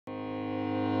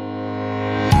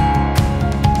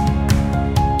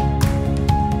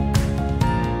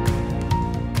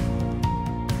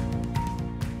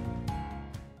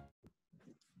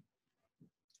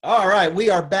All right, we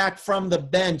are back from the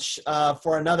bench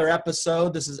for another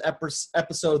episode. This is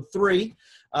episode 3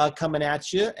 coming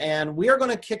at you, and we are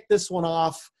going to kick this one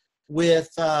off with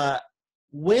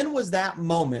when was that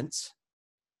moment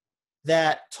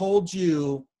that told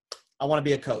you I want to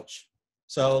be a coach?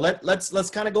 So let's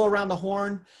kind of go around the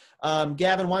horn.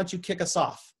 Gavin, why don't you kick us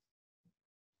off?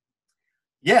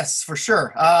 Yes, for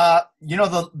sure.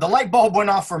 The light bulb went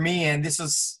off for me, and this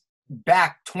is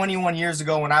back 21 years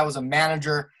ago when I was a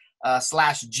manager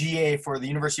 / GA for the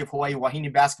University of Hawaii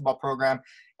Wahine basketball program.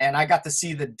 And I got to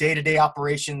see the day-to-day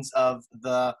operations of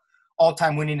the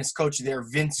all-time winningest coach there,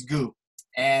 Vince Gu.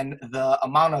 And the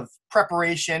amount of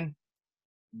preparation,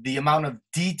 the amount of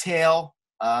detail,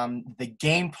 the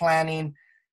game planning,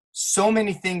 so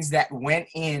many things that went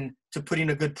in to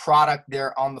putting a good product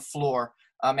there on the floor.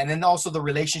 And then also the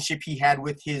relationship he had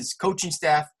with his coaching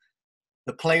staff,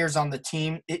 the players on the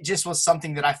team. It just was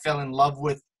something that I fell in love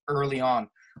with early on.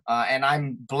 And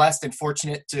I'm blessed and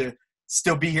fortunate to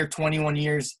still be here 21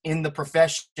 years in the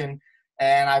profession.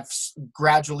 And I've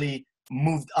gradually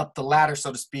moved up the ladder,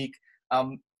 so to speak.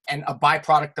 And a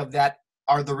byproduct of that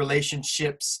are the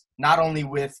relationships, not only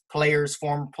with players,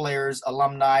 former players,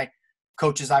 alumni,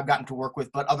 coaches I've gotten to work with,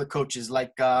 but other coaches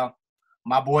like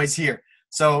my boys here.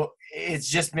 So it's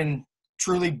just been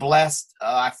truly blessed.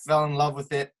 I fell in love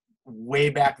with it way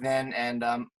back then. And,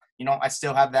 I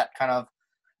still have that kind of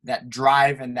that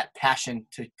drive and that passion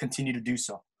to continue to do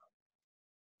so.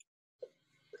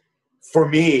 For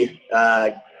me,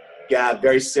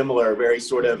 very similar, very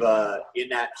sort of in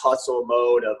that hustle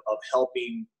mode of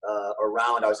helping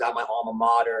around. I was at my alma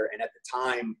mater, and at the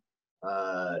time,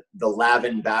 the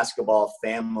Lavin basketball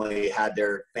family had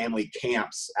their family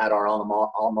camps at our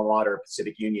alma mater,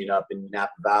 Pacific Union, up in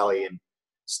Napa Valley. And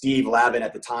Steve Lavin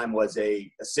at the time was a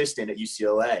assistant at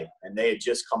UCLA, and they had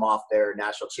just come off their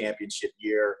national championship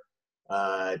year.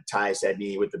 Tyus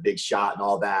Edney with the big shot and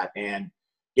all that, and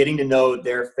getting to know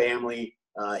their family,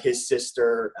 his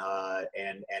sister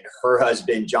and her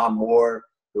husband John Moore,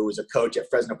 who was a coach at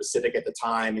Fresno Pacific at the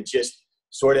time, and just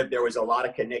sort of there was a lot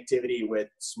of connectivity with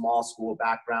small school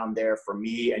background there for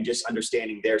me, and just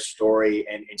understanding their story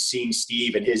and seeing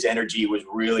Steve and his energy was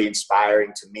really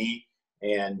inspiring to me.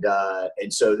 And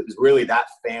so it was really that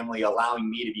family allowing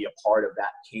me to be a part of that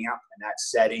camp and that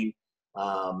setting,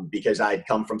 because I had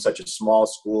come from such a small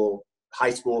school,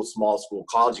 high school, small school,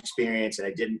 college experience, and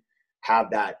I didn't have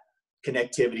that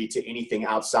connectivity to anything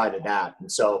outside of that.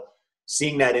 And so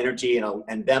seeing that energy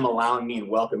and them allowing me and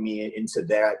welcoming me into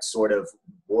that sort of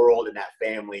world and that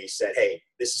family said, hey,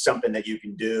 this is something that you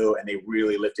can do. And they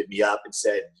really lifted me up and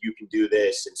said, you can do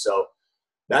this. And so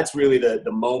that's really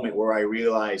the moment where I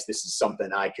realized this is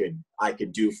something I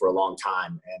could do for a long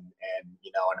time. And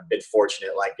I've been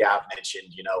fortunate, like Gav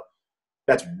mentioned,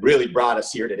 that's really brought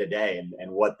us here to today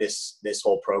and what this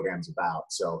whole program's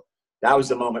about. So that was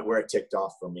the moment where it ticked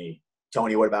off for me.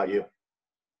 Tony, what about you?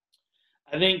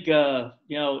 I think,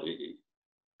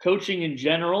 coaching in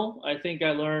general, I think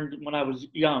I learned when I was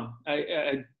young.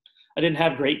 I didn't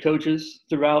have great coaches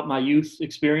throughout my youth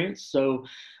experience. So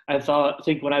I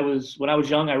think when I was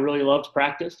young, I really loved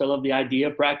practice. I loved the idea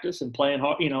of practice and playing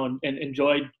hard, and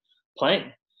enjoyed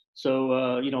playing.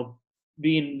 So,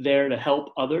 being there to help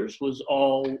others was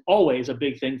always a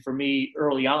big thing for me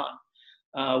early on.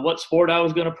 What sport I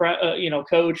was going to,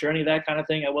 coach or any of that kind of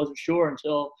thing, I wasn't sure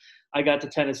until I got to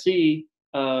Tennessee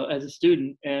as a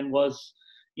student and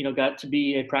got to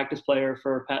be a practice player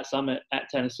for Pat Summitt at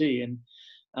Tennessee. And,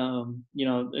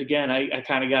 again, I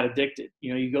kind of got addicted.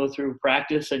 You go through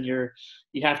practice and you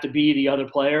have to be the other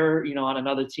player, on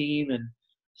another team, and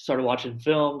started watching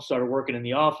film, started working in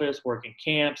the office, working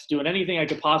camps, doing anything I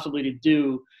could possibly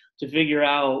do to figure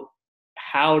out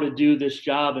how to do this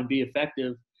job and be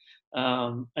effective.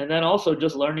 And then also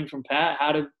just learning from Pat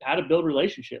how to build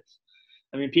relationships.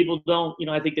 I mean, people don't,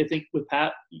 I think they think with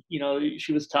Pat,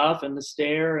 she was tough and the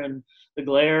stare and the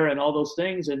glare and all those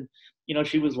things. And,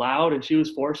 she was loud and she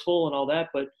was forceful and all that,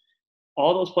 but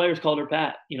all those players called her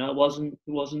Pat. It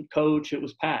wasn't coach, it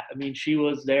was Pat. I mean, she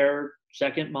was their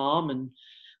second mom, and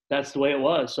that's the way it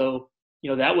was. So,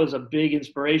 that was a big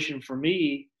inspiration for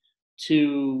me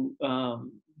to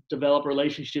develop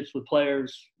relationships with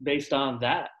players based on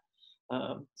that.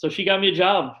 So she got me a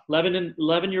job.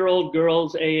 11-year-old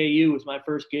girls AAU was my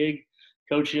first gig,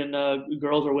 coaching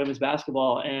girls or women's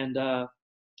basketball, and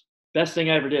best thing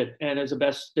I ever did, and it was the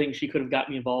best thing she could have got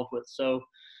me involved with. So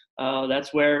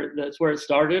that's where it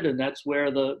started, and that's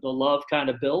where the love kind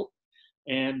of built.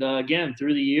 And again,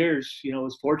 through the years, I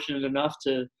was fortunate enough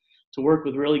to work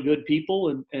with really good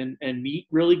people and meet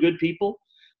really good people.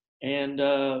 And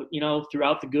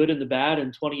throughout the good and the bad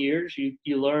in 20 years,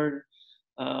 you learn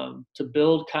to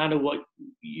build kind of what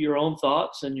your own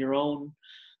thoughts and your own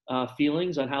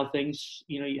feelings on how things,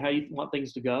 how you want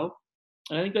things to go.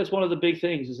 And I think that's one of the big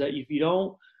things, is that if you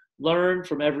don't learn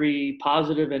from every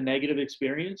positive and negative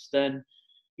experience, then,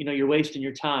 you're wasting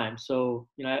your time. So,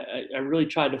 I really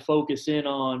tried to focus in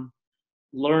on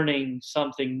learning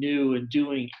something new and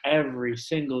doing every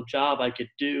single job I could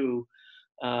do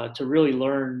to really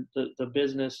learn the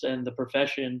business and the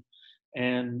profession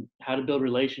and how to build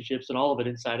relationships and all of it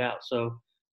inside out. So,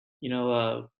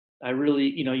 I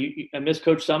really, I miss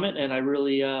Coach Summit, and I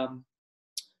really, I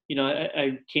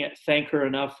can't thank her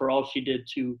enough for all she did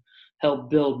to help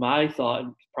build my thought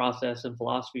process and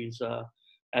philosophies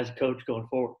as a coach going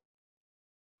forward.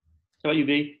 How about you,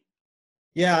 B?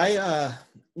 Yeah,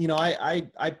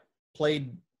 I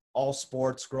played all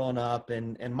sports growing up,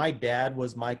 and my dad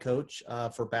was my coach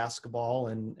for basketball,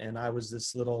 and I was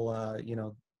this little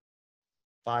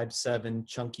 5'7"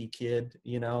 chunky kid,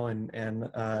 and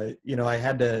I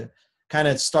had to kind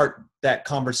of start that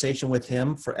conversation with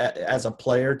him as a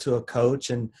player to a coach,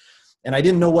 and I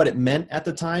didn't know what it meant at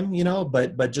the time,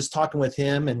 but just talking with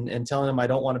him and telling him I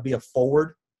don't want to be a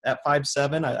forward at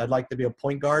 5'7", I'd like to be a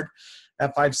point guard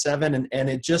at 5'7", and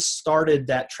it just started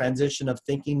that transition of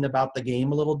thinking about the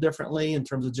game a little differently in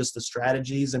terms of just the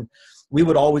strategies. And we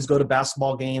would always go to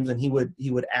basketball games, and he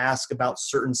would ask about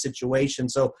certain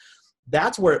situations. So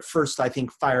that's where it first, I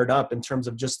think, fired up in terms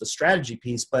of just the strategy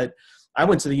piece. But I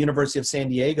went to the University of San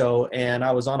Diego, and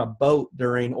I was on a boat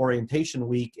during orientation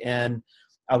week, and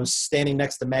I was standing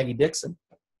next to Maggie Dixon.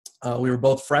 We were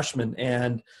both freshmen,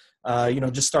 and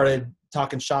just started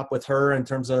talking shop with her in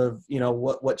terms of,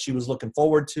 what she was looking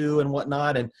forward to and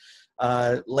whatnot. And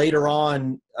later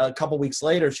on, a couple weeks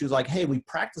later, she was like, "Hey, we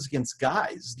practice against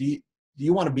guys. Do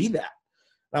you want to be that?"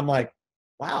 And I'm like,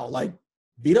 "Wow, like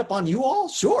beat up on you all?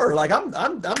 Sure. Like I'm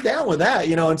down with that,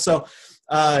 And so,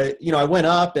 I went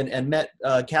up and met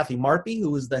Kathy Marpy,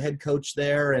 who was the head coach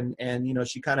there. And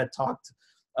she kind of talked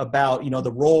about,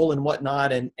 the role and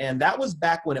whatnot. And that was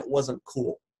back when it wasn't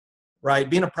cool, right?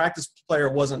 Being a practice player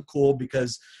wasn't cool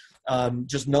because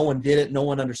just no one did it. No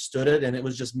one understood it. And it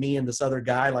was just me and this other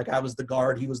guy. Like I was the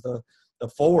guard, he was the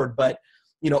forward. But,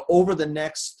 over the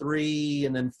next 3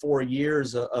 and then 4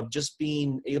 years of just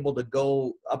being able to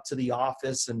go up to the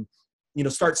office and,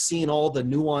 start seeing all the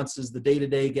nuances, the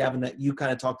day-to-day, Gavin, that you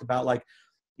kind of talked about. Like,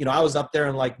 I was up there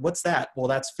and like, what's that? Well,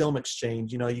 that's film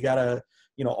exchange. You got to,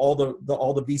 all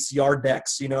the VCR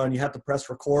decks, and you have to press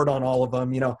record on all of them,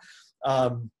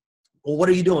 well, what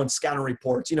are you doing? Scouting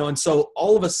reports, and so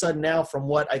all of a sudden now, from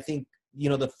what I think,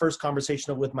 the first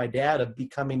conversation with my dad of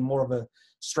becoming more of a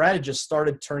strategist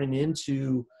started turning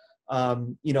into,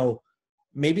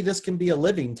 maybe this can be a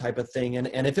living type of thing.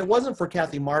 And if it wasn't for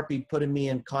Kathy Marpy putting me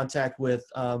in contact with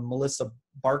Melissa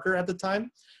Barker at the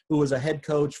time, who was a head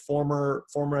coach, former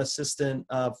assistant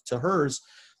to hers,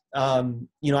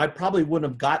 I probably wouldn't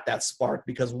have got that spark,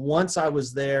 because once I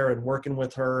was there and working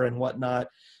with her and whatnot,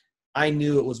 I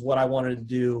knew it was what I wanted to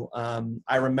do.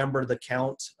 I remember the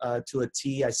count to a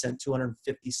T. I sent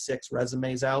 256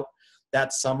 resumes out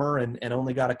that summer and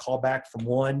only got a call back from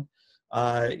one,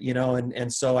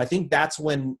 and so I think that's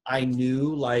when I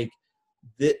knew, like,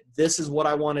 this is what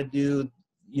I want to do,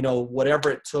 whatever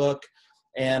it took.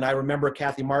 And I remember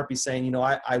Kathy Marpy saying,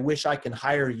 I wish I can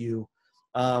hire you,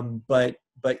 but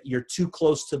you're too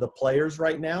close to the players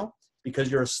right now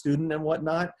because you're a student and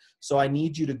whatnot. So I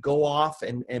need you to go off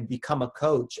and become a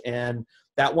coach. And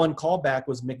that one callback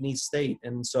was McNeese State.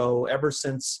 And so ever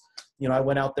since, I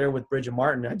went out there with Bridget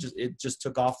Martin, it just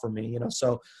took off for me,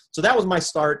 so that was my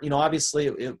start. Obviously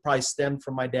it probably stemmed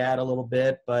from my dad a little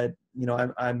bit, but,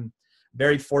 I'm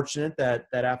very fortunate that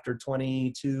after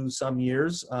 22 some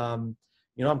years, I'm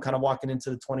kind of walking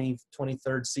into the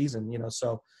 23rd season,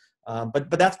 so, but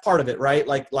that's part of it, right?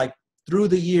 Like through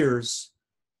the years,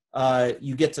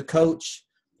 you get to coach,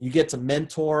 you get to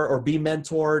mentor or be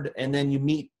mentored, and then you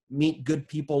meet good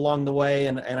people along the way.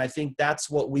 And I think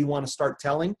that's what we want to start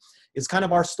telling, is kind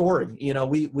of our story.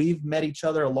 We've met each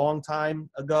other a long time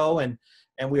ago, and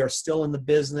we are still in the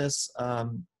business.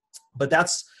 But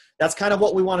that's kind of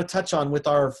what we want to touch on with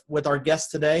our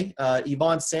guest today,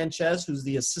 Yvonne Sanchez, who's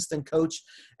the assistant coach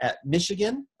at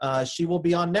Michigan. She will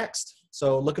be on next.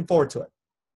 So looking forward to it.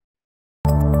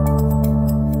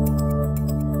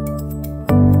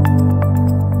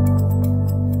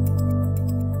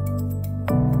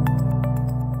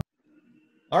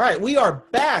 All right, we are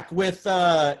back with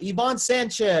Yvonne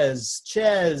Sanchez,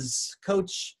 Chez,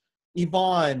 Coach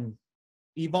Yvonne,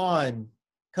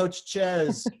 Coach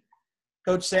Chez.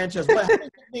 Coach Sanchez. How many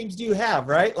nicknames do you have,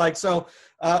 right? Like, so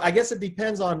I guess it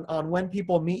depends on when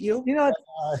people meet you. You know,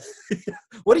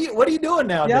 what are you doing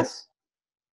nowadays? yes,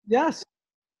 yes.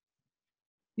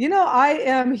 You know, I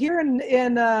am here in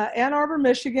Ann Arbor,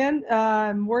 Michigan.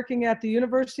 I'm working at the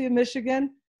University of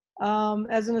Michigan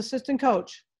as an assistant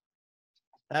coach.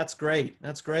 That's great.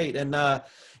 That's great. And,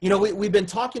 you know, we've been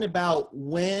talking about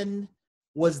when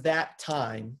was that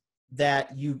time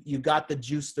that you got the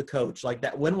juice to coach? Like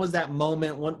that, when was that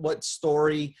moment? What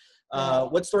story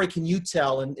can you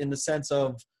tell in the sense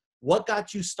of what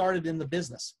got you started in the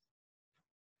business?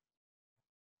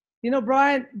 You know,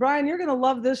 Brian, you're going to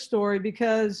love this story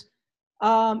because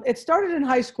it started in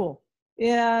high school.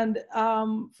 And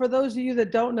for those of you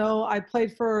that don't know, I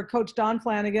played for Coach Don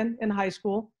Flanagan in high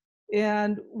school.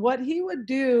 And what he would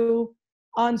do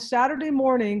on Saturday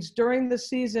mornings during the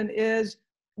season is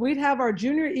we'd have our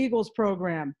Junior Eagles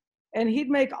program, and he'd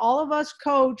make all of us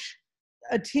coach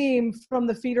a team from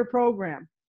the feeder program.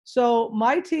 So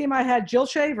my team, I had Jill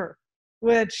Shaver,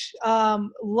 which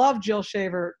loved Jill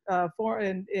Shaver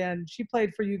and she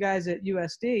played for you guys at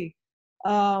USD.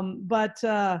 But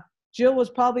Jill was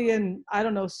probably in, I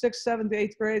don't know, 6th, 7th,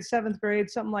 8th grade, 7th grade,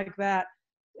 something like that.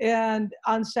 And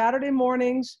on Saturday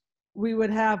mornings, we would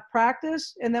have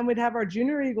practice, and then we'd have our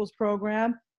Junior Eagles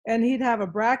program, and he'd have a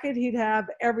bracket, he'd have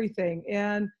everything.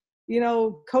 And, you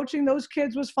know, coaching those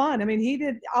kids was fun. I mean, he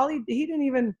didn't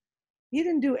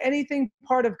do anything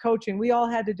part of coaching. We all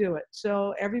had to do it.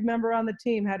 So every member on the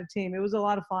team had a team. It was a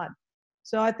lot of fun.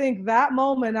 So I think that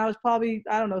moment, I was probably,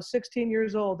 I don't know, 16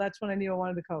 years old. That's when I knew I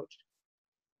wanted to coach.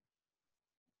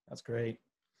 That's great.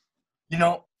 You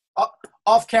know,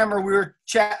 off camera, we were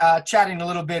chatting a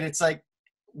little bit. It's like,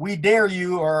 we dare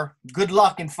you, or good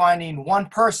luck in finding one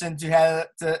person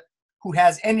who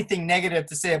has anything negative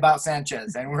to say about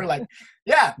Sanchez. And we're like,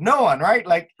 yeah, no one, right?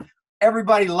 Like,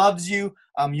 everybody loves you.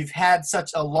 You've had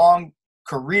such a long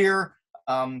career,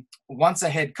 once a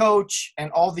head coach, and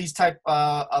all these type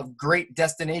of great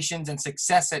destinations and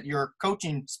success at your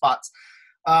coaching spots.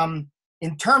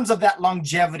 In terms of that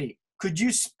longevity, could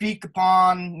you speak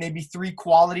upon maybe 3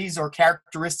 qualities or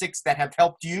characteristics that have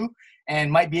helped you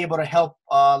and might be able to help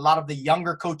a lot of the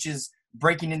younger coaches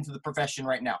breaking into the profession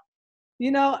right now?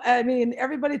 You know, I mean,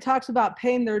 everybody talks about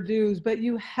paying their dues, but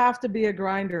you have to be a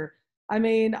grinder. I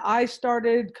mean, I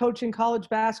started coaching college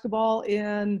basketball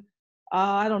in,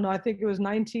 I don't know, I think it was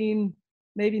 91.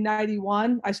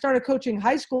 I started coaching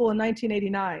high school in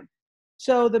 1989.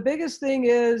 So the biggest thing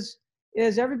is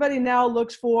everybody now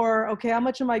looks for, okay, how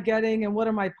much am I getting and what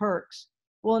are my perks?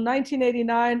 Well, in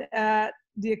 1989 at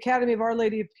the Academy of Our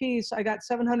Lady of Peace, I got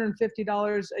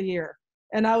 $750 a year,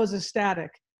 and I was ecstatic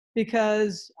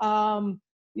because,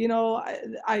 you know,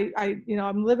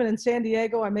 I'm living in San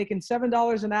Diego. I'm making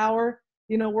 $7 an hour,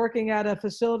 you know, working at a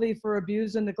facility for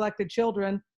abused and neglected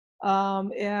children.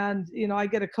 And, you know, I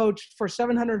get a coach for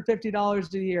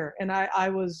 $750 a year, and I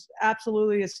was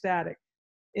absolutely ecstatic.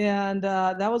 And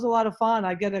that was a lot of fun.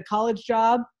 I get a college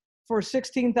job for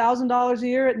 $16,000 a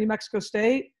year at New Mexico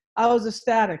State. I was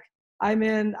ecstatic.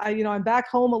 I'm back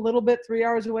home a little bit, 3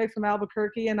 hours away from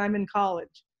Albuquerque, and I'm in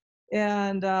college.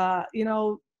 And, you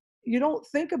know, you don't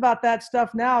think about that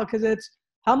stuff now because it's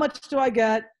how much do I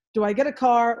get? Do I get a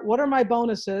car? What are my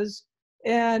bonuses?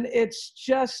 And it's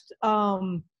just,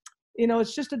 you know,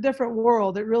 it's just a different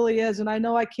world. It really is. And I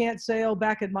know I can't say, oh,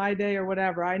 back in my day or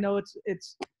whatever. I know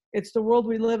it's the world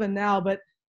we live in now. But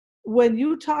when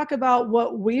you talk about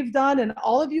what we've done, and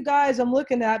all of you guys I'm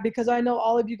looking at, because I know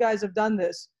all of you guys have done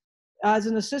this. As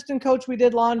an assistant coach, we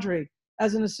did laundry.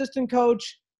 As an assistant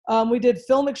coach, we did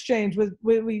film exchange.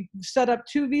 We set up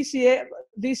 2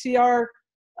 VCR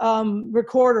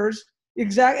recorders.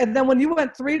 Exactly. And then when you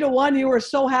went 3-to-1, you were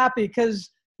so happy because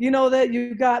you know that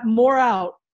you got more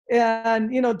out.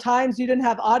 And, you know, times you didn't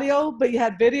have audio, but you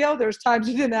had video. There's times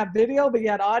you didn't have video, but you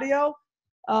had audio.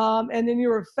 And then you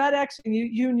were FedEx, and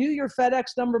you knew your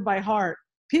FedEx number by heart.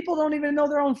 People don't even know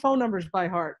their own phone numbers by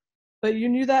heart, but you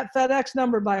knew that FedEx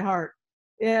number by heart.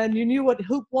 And you knew what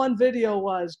Hoop 1 video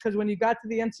was, because when you got to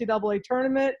the NCAA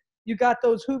tournament, you got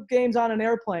those hoop games on an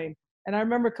airplane. And I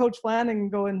remember Coach Flanagan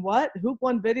going, what? Hoop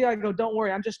 1 video? I go, don't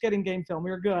worry, I'm just getting game film.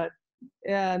 You're good.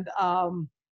 And,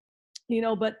 you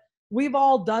know, but we've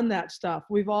all done that stuff.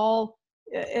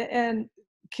 And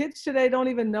kids today don't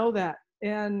even know that.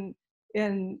 And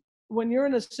when you're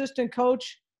an assistant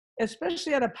coach,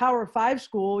 especially at a Power 5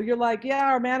 school, you're like, yeah,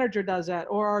 our manager does that,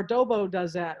 or our Dobo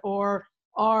does that, or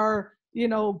our, you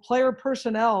know, player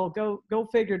personnel, go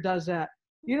figure, does that.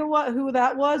 You know what? Who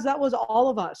that was? That was all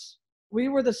of us. We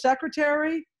were the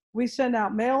secretary. We send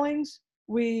out mailings.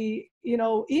 You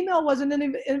know, email wasn't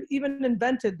even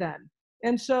invented then.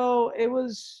 And so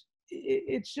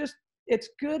it's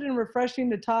good and refreshing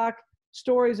to talk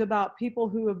stories about people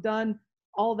who have done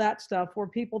all that stuff where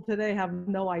people today have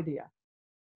no idea.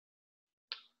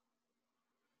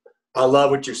 I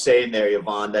love what you're saying there,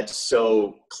 Yvonne. That's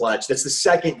so clutch. That's the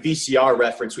second VCR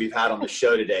reference we've had on the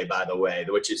show today, by the way,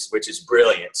 which is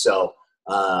brilliant. So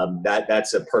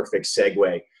that's a perfect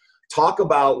segue. Talk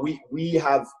about, we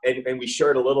have, and we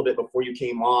shared a little bit before you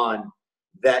came on,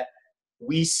 that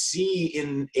we see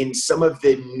in some of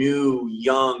the new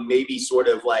young, maybe sort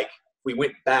of like we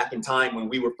went back in time when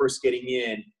we were first getting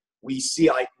in, we see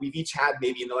like we've each had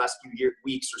maybe in the last few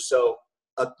weeks or so,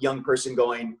 a young person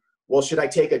going, well, should I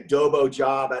take a Dobo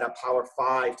job at a Power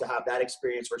 5 to have that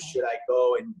experience, or should I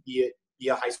go and be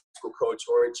a high school coach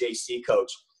or a JC coach?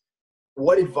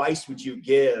 What advice would you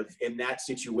give in that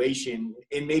situation,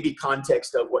 in maybe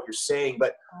context of what you're saying?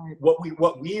 But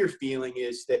what we are feeling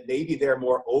is that maybe they're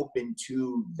more open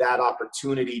to that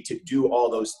opportunity to do all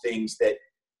those things that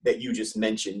you just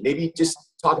mentioned. Maybe just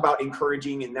talk about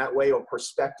encouraging in that way, or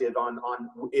perspective on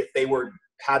if they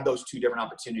had those two different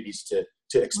opportunities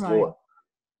to explore. Right.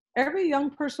 Every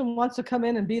young person wants to come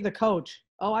in and be the coach.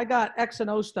 Oh, I got X and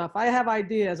O stuff. I have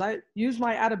ideas. I use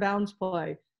my out of bounds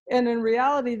play. And in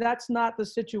reality, that's not the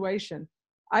situation.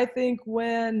 I think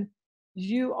when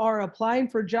you are applying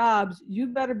for jobs, you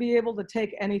better be able to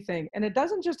take anything. And it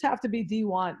doesn't just have to be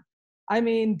D1. I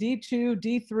mean, D2,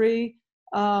 D3.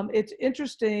 It's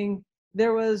interesting.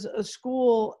 There was a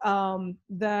school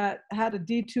that had a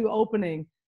D2 opening,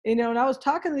 and I was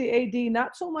talking to the AD,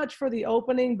 not so much for the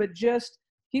opening, but just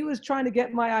he was trying to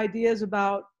get my ideas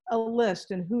about a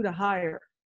list and who to hire.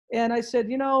 And I said,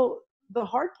 the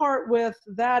hard part with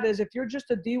that is if you're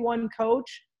just a D1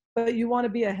 coach, but you want to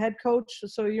be a head coach,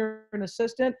 so you're an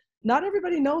assistant, not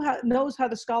everybody knows how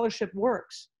the scholarship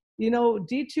works.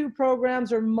 D2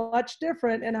 programs are much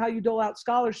different in how you dole out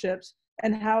scholarships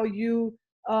and how you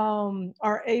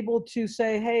are able to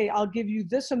say, hey, I'll give you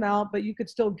this amount, but you could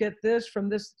still get this from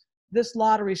this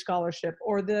lottery scholarship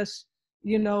or this,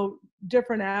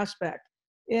 different aspect.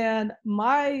 And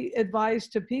my advice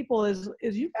to people is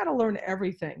you got to learn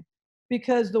everything,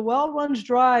 because the well runs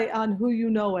dry on who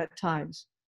you know at times.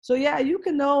 So yeah, you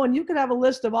can know, and you can have a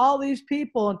list of all these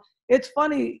people. And it's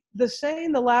funny, the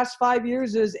saying the last 5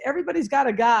 years is everybody's got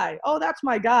a guy. Oh, that's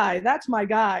my guy. That's my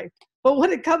guy. But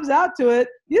when it comes out to it,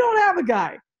 you don't have a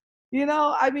guy.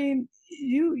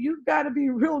 You've got to be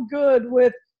real good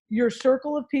with your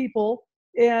circle of people.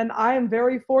 And I am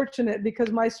very fortunate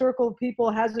because my circle of people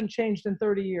hasn't changed in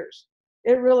 30 years.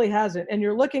 It really hasn't. And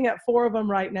you're looking at 4 of them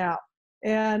right now.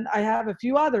 And I have a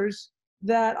few others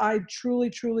that I truly,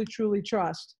 truly, truly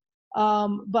trust.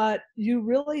 But you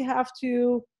really have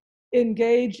to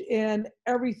engage in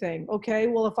everything. Okay,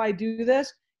 well, if I do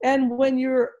this, and when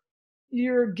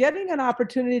you're getting an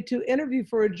opportunity to interview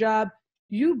for a job,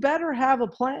 you better have a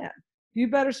plan. You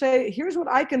better say, here's what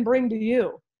I can bring to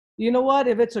you. You know what?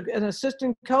 If it's an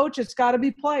assistant coach, it's got to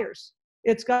be players.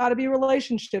 It's got to be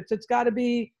relationships. It's got to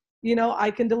be,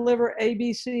 I can deliver A,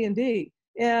 B, C, and D.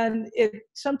 And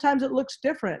sometimes it looks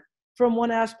different from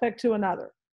one aspect to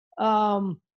another.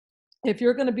 If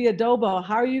you're going to be a Dobo,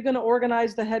 how are you going to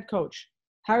organize the head coach?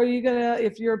 How are you going to,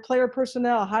 if you're player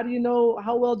personnel, how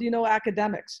well do you know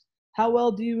academics? How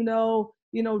well do you know,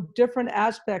 different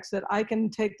aspects that I can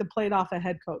take the plate off a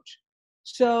head coach?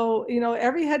 So,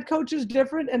 every head coach is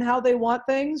different in how they want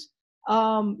things.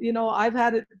 I've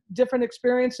had different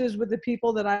experiences with the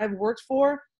people that I've worked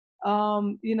for,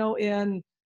 in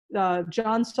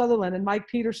John Sutherland and Mike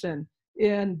Peterson,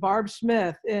 in Barb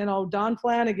Smith, and Don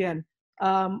Flanagan,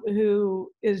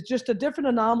 who is just a different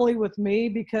anomaly with me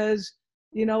because,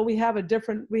 we had a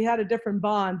different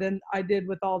bond than I did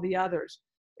with all the others,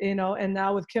 and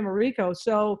now with Kim Arico.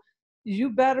 So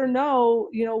you better know,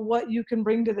 what you can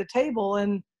bring to the table,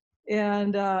 and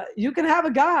you can have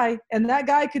a guy, and that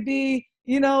guy could be,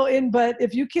 but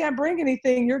if you can't bring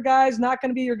anything, your guy's not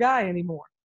going to be your guy anymore.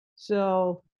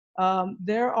 So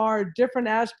there are different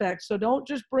aspects. So don't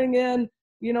just bring in,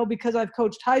 because I've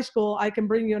coached high school, I can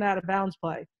bring you an out of bounds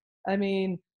play. I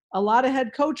mean, a lot of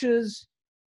head coaches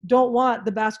don't want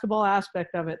the basketball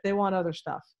aspect of it. They want other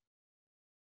stuff.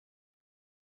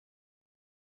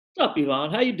 What's up,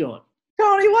 Yvonne? How you doing?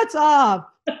 Tony, what's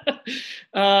up?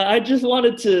 I just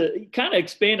wanted to kind of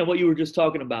expand on what you were just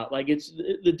talking about. Like, it's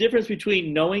the difference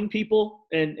between knowing people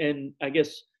and I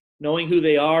guess knowing who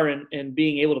they are and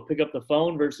being able to pick up the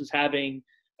phone versus having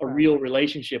a real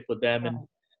relationship with them. And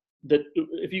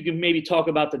if you can maybe talk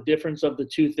about the difference of the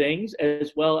two things,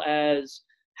 as well as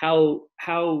how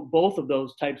both of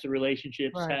those types of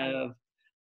relationships have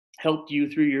helped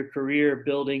you through your career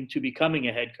building to becoming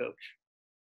a head coach.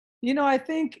 I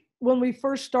think when we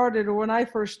first started, or when I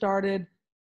first started,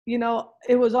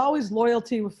 it was always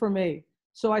loyalty for me.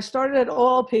 So I started at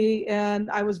OLP, and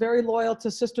I was very loyal to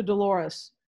Sister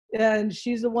Dolores, and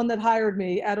she's the one that hired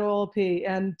me at OLP.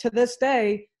 And to this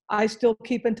day, I still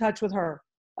keep in touch with her.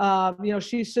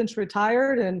 She's since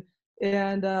retired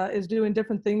and is doing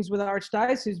different things with our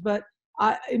archdiocese. But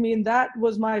I mean, that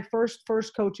was my first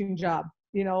coaching job,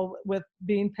 with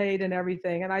being paid and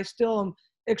everything. And I still am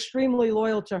extremely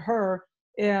loyal to her.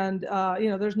 And,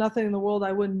 there's nothing in the world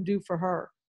I wouldn't do for her.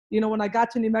 When I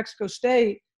got to New Mexico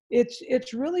State,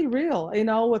 it's really real,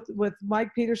 with Mike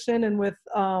Peterson and with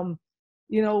the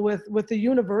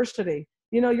university.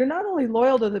 You're not only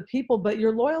loyal to the people, but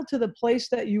you're loyal to the place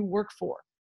that you work for.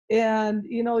 And,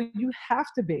 you have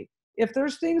to be. If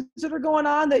there's things that are going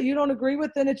on that you don't agree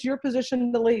with, then it's your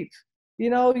position to leave. You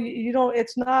don't,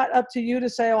 it's not up to you to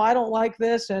say, oh, I don't like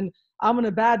this and I'm going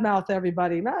to badmouth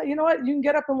everybody. No, you know what? You can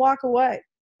get up and walk away.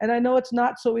 And I know it's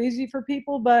not so easy for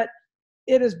people, but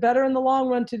it is better in the long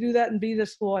run to do that and be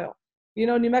disloyal.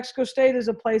 New Mexico State is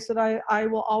a place that I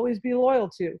will always be loyal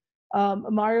to.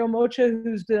 Mario Mocha,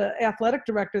 who's the athletic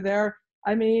director there,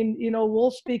 I mean,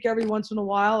 we'll speak every once in a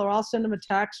while, or I'll send him a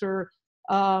text, or,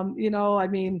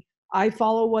 I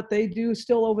follow what they do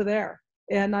still over there.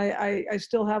 And I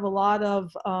still have a lot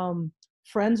of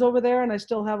friends over there, and I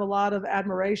still have a lot of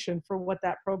admiration for what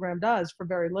that program does for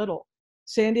very little.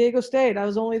 San Diego State, I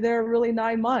was only there really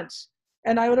 9 months.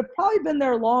 And I would have probably been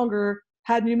there longer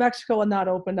had New Mexico not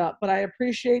opened up. But I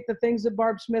appreciate the things that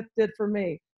Barb Smith did for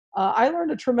me. I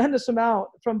learned a tremendous amount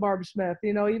from Barb Smith,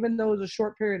 even though it was a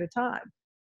short period of time.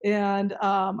 And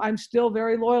I'm still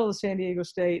very loyal to San Diego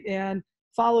State and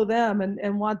follow them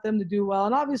and want them to do well.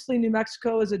 And obviously New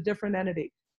Mexico is a different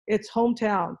entity. It's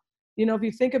hometown. If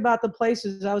you think about the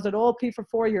places, I was at OLP for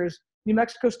 4 years, New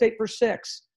Mexico State for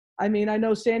 6. I mean, I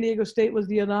know San Diego State was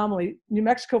the anomaly, New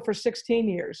Mexico for 16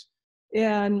 years.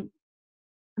 And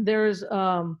there's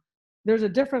a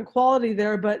different quality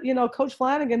there, but Coach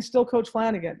Flanagan's still Coach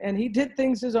Flanagan, and he did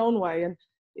things his own way. And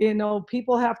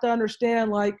people have to understand,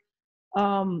 like,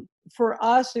 for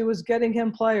us, it was getting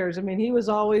him players. I mean, he was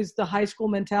always the high school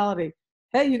mentality.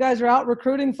 Hey, you guys are out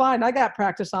recruiting? Fine. I got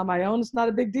practice on my own. It's not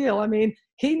a big deal. I mean,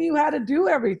 he knew how to do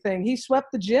everything. He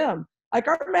swept the gym. Like,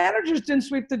 our managers didn't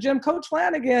sweep the gym. Coach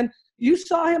Flanagan, you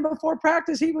saw him before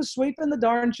practice. He was sweeping the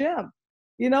darn gym.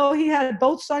 He had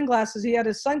both sunglasses. He had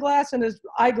his sunglasses and his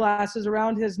eyeglasses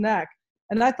around his neck.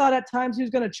 And I thought at times he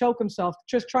was going to choke himself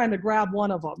just trying to grab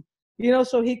one of them,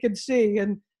 so he could see.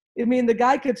 And I mean, the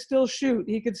guy could still shoot.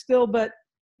 He could still, but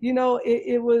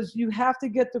it was, you have to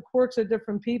get the quirks of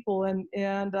different people.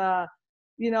 And I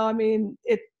mean,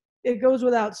 it goes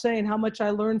without saying how much I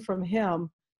learned from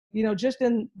him, just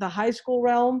in the high school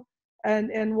realm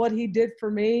and what he did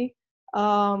for me.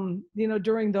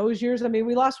 During those years. I mean,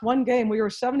 we lost one game. We were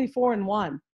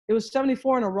 74-1. It was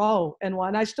 74 in a row and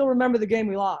one. I still remember the game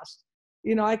we lost.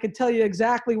 I could tell you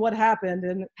exactly what happened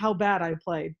and how bad I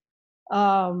played.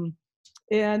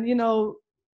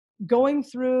 Going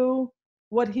through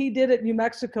what he did at New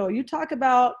Mexico, you talk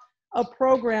about a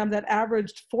program that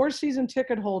averaged 4 season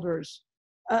ticket holders.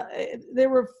 There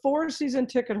were 4 season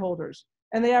ticket holders,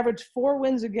 and they averaged 4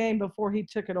 wins a game before he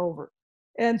took it over.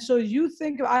 And so you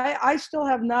think, I still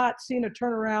have not seen a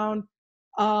turnaround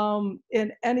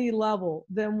in any level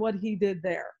than what he did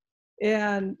there.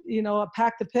 And,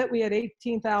 Pack the Pit, we had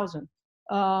 18,000.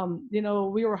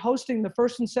 We were hosting the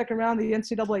first and second round of the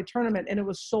NCAA tournament, and it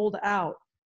was sold out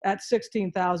at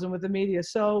 16,000 with the media.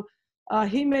 So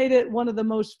he made it one of the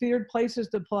most feared places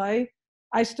to play.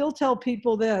 I still tell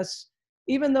people this,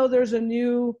 even though there's a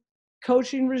new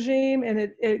coaching regime and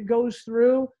it goes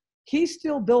through, he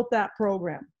still built that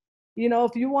program.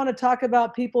 If you want to talk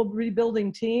about people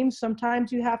rebuilding teams,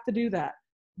 sometimes you have to do that.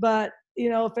 But,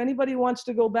 if anybody wants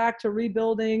to go back to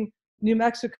rebuilding New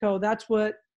Mexico, that's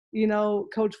what,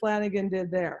 Coach Flanagan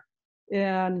did there.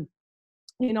 And,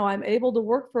 I'm able to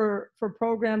work for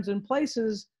programs and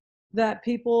places that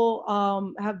people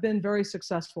have been very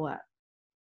successful at.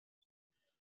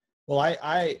 Well,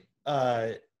 I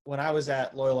when I was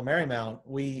at Loyola Marymount,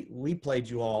 we played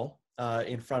you all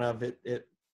in front of it. It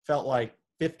felt like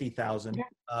 50,000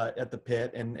 at the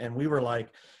Pit. And we were like,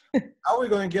 how are we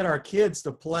going to get our kids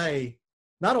to play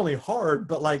not only hard,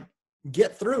 but like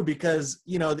get through? Because,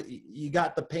 you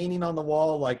got the painting on the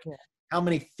wall, like how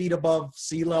many feet above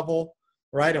sea level,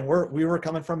 right? And we were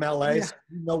coming from LA, so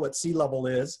you know what sea level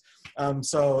is.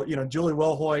 So, Julie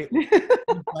Wilhoit,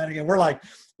 Flanagan, we're like,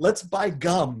 let's buy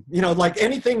gum, like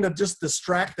anything to just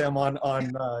distract them on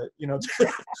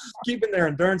keeping their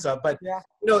endurance up. But,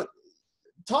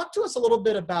 talk to us a little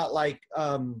bit about like,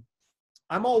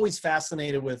 I'm always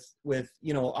fascinated with,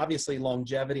 you know, obviously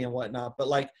longevity and whatnot, but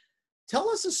like, tell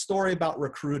us a story about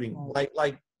recruiting.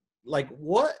 Like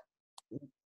what,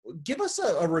 give us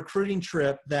a recruiting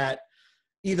trip that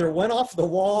either went off the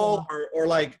wall or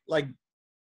like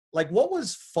what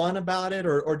was fun about it,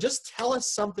 or just tell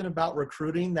us something about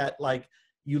recruiting that like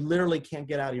you literally can't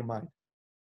get out of your mind.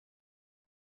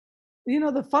 You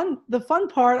know, the fun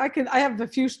part, I have a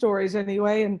few stories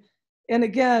anyway. And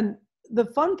again, the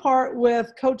fun part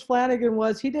with Coach Flanagan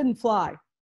was he didn't fly.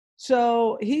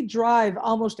 So he'd drive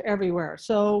almost everywhere.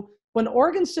 So when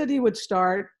Oregon City would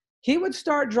start, he would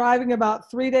start driving about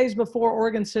 3 days before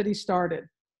Oregon City started.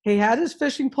 He had his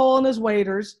fishing pole and his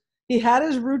waders. He had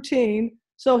his routine.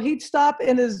 So he'd stop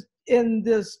in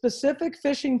the specific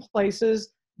fishing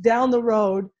places down the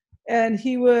road, and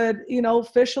he would, you know,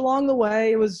 fish along the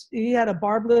way. He had a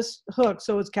barbless hook,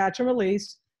 so it was catch and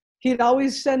release. He'd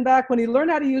always send back, when he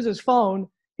learned how to use his phone,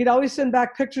 he'd always send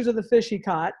back pictures of the fish he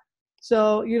caught.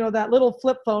 So, you know, that little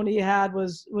flip phone he had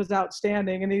was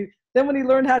outstanding. And then when he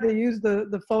learned how to use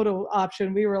the photo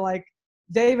option, we were like,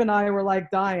 Dave and I were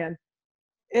like dying.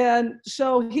 And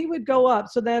so he would go up.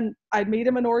 So then I'd meet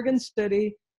him in Oregon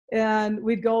City, and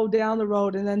we'd go down the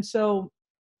road. And then so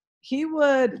he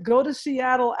would go to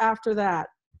Seattle after that.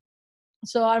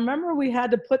 So I remember we had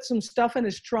to put some stuff in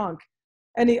his trunk,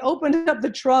 and he opened up the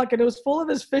trunk, and it was full of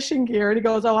his fishing gear. And he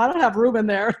goes, "Oh, I don't have room in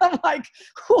there." I'm like,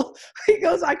 well, he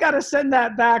goes, "I got to send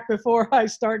that back before I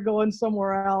start going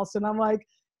somewhere else." And I'm like,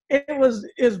 it was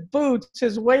his boots,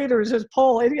 his waders, his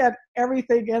pole. He had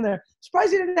everything in there.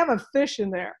 Surprised he didn't have a fish in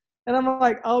there. And I'm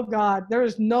like, oh God, there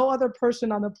is no other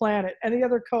person on the planet, any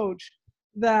other coach,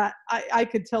 that I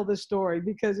could tell this story,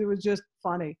 because it was just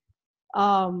funny.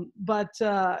 You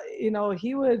know,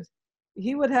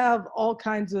 he would have all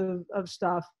kinds of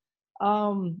stuff.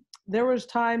 There was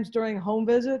times during home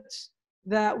visits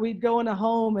that we'd go in a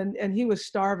home and he was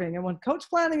starving. And when Coach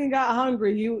Flanagan got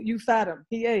hungry, you fed him.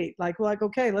 He ate. Like,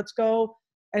 okay, let's go.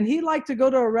 And he liked to go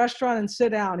to a restaurant and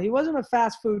sit down. He wasn't a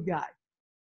fast food guy.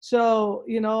 So,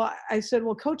 you know, I said,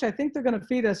 well, Coach, I think they're going to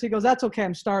feed us. He goes, that's okay,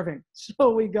 I'm starving.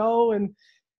 So we go and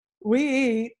we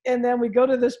eat, and then we go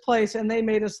to this place, and they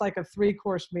made us like a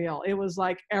 3-course meal. It was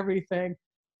like everything.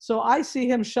 So I see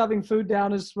him shoving food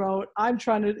down his throat. I'm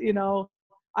trying to, you know,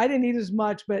 I didn't eat as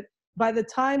much, but by the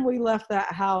time we left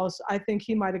that house, I think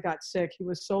he might have got sick. He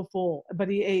was so full, but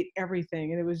he ate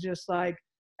everything. And it was just like,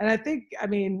 and I think, I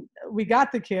mean, we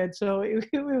got the kid, so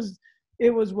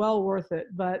it was well worth it.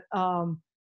 But,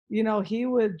 you know, he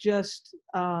would just,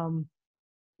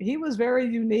 he was very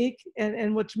unique,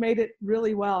 and which made it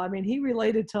really well. I mean, he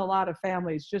related to a lot of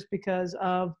families just because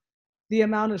of the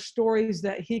amount of stories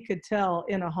that he could tell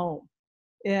in a home.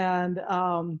 And,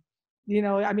 you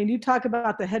know, I mean, you talk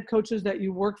about the head coaches that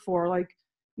you work for, like,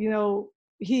 you know,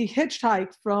 he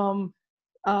hitchhiked from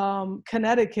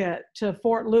Connecticut to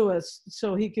Fort Lewis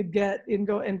so he could get and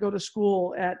go to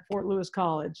school at Fort Lewis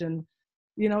College. And,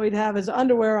 you know, he'd have his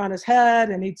underwear on his head,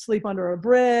 and he'd sleep under a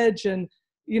bridge. And,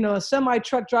 you know, a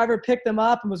semi-truck driver picked him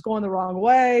up and was going the wrong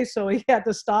way, so he had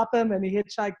to stop him, and he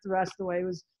hitchhiked the rest of the way.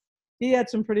 He had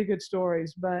some pretty good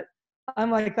stories. But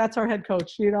I'm like, that's our head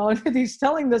coach, you know. And he's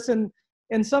telling this, and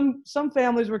some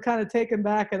families were kind of taken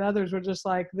back, and others were just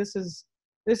like, this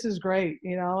is great,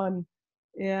 you know. And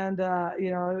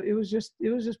you know, it was just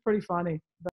pretty funny.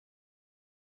 But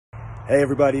hey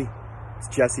everybody, it's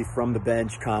Jesse from the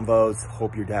Bench Convos.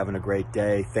 Hope you're having a great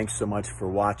day. Thanks so much for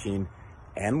watching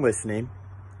and listening.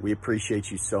 We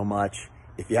appreciate you so much.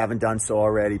 If you haven't done so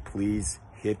already, please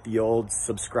hit the old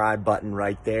subscribe button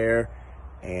right there,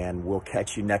 and we'll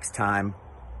catch you next time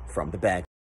from the bench.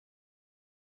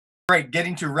 Great,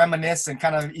 getting to reminisce and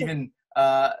kind of even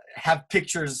have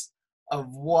pictures of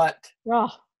what,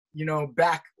 you know,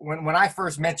 back when I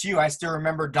first met you. I still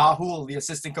remember Dahul, the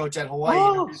assistant coach at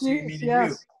Hawaii, introducing me to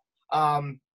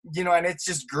you. You know, and it's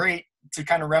just great to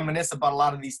kind of reminisce about a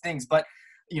lot of these things. But,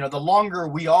 you know, the longer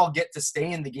we all get to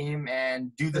stay in the game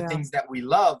and do the things that we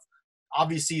love,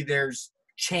 obviously there's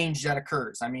change that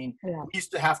occurs. I mean, we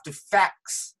used to have to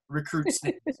fax recruits.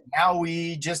 Now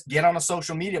we just get on a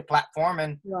social media platform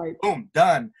and boom,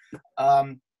 done.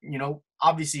 You know,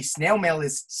 obviously snail mail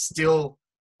is still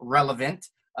relevant.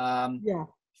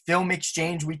 Film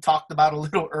exchange we talked about a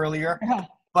little earlier.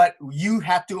 But you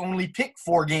had to only pick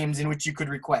 4 games in which you could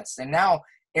request. And now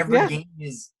every game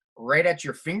is right at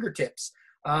your fingertips.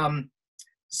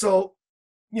 So,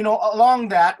 you know, along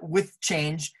that with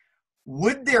change,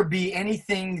 would there be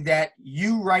anything that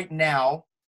you right now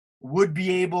would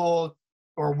be able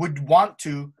or would want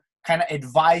to kind of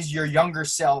advise your younger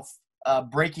self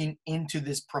breaking into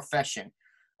this profession?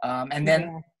 And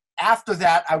then after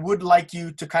that, I would like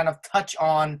you to kind of touch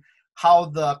on how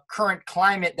the current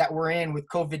climate that we're in with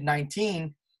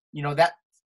COVID-19, that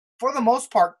for the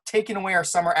most part, taking away our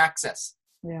summer access.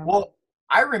 Yeah. Well,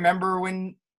 I remember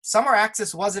when summer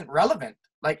access wasn't relevant.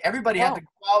 Like everybody had to go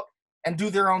out and do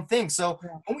their own thing. So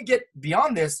when we get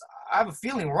beyond this, I have a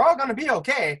feeling we're all going to be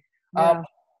okay. Yeah.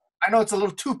 I know it's a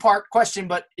little two-part question,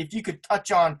 but if you could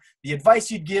touch on the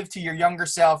advice you'd give to your younger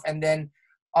self, and then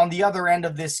on the other end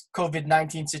of this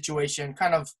COVID-19 situation,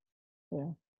 kind of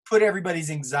put everybody's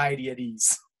anxiety at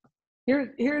ease.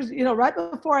 Here's, right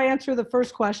before I answer the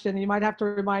first question, you might have to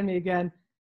remind me again,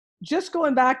 just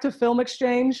going back to film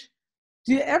exchange,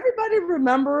 do everybody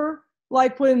remember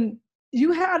like when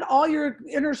you had all your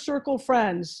inner circle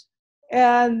friends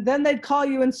and then they'd call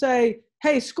you and say,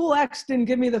 hey, school X didn't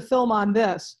give me the film on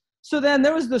this. So then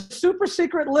there was the super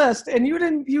secret list and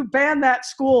you banned that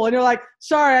school and you're like,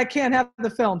 sorry, I can't have the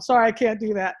film. Sorry, I can't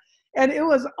do that. And it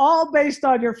was all based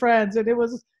on your friends. And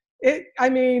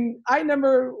I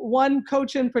remember one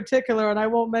coach in particular, and I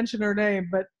won't mention her name,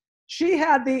 but she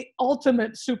had the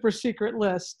ultimate super secret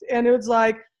list. And it was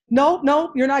like,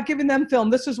 no, you're not giving them film.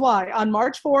 This is why. On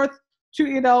March 4th,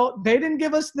 they didn't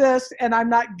give us this, and I'm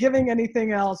not giving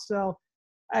anything else. So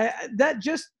that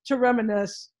just to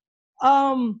reminisce.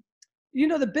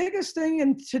 The biggest thing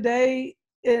in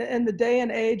the day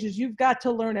and age is you've got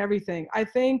to learn everything. I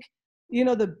think,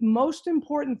 the most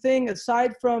important thing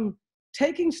aside from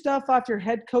taking stuff off your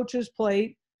head coach's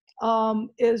plate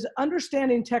is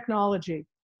understanding technology,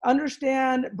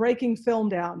 understand breaking film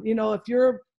down. If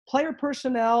you're player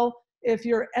personnel, if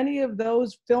you're any of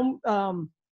those film, the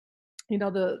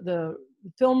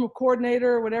film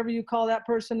coordinator, whatever you call that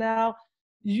person now,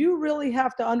 you really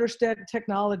have to understand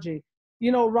technology.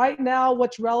 Right now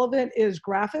what's relevant is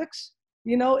graphics.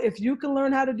 If you can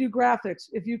learn how to do graphics,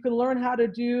 if you can learn how to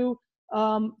do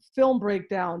film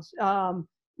breakdowns,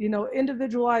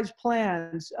 individualized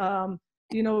plans,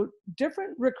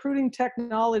 different recruiting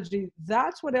technology,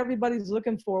 that's what everybody's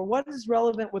looking for. What is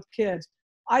relevant with kids?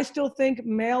 I still think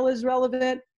mail is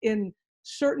relevant in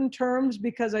certain terms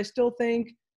because I still think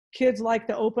kids like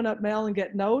to open up mail and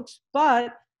get notes,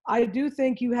 but I do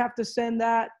think you have to send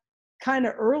that kind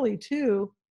of early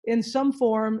too in some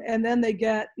form, and then they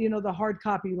get, the hard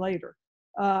copy later,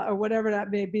 or whatever that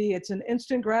may be. It's an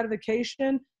instant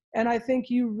gratification. And I think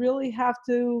you really have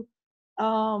to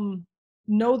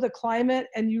know the climate,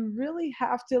 and you really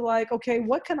have to okay,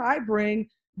 what can I bring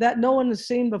that no one has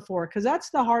seen before? Because that's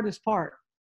the hardest part.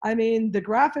 I mean, the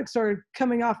graphics are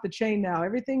coming off the chain now.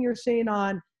 Everything you're seeing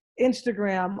on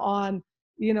Instagram, on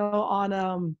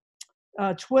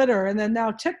Twitter, and then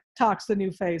now TikTok's the new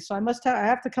phase. So I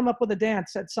have to come up with a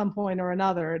dance at some point or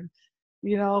another, and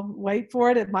wait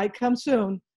for it. It might come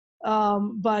soon.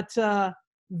 But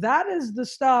that is the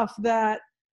stuff that,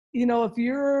 if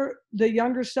you're the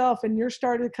younger self and you're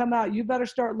starting to come out, you better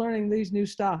start learning these new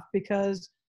stuff, because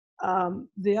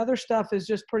the other stuff is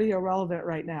just pretty irrelevant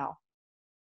right now.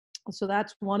 So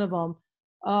that's one of them.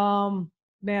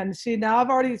 Man, see, now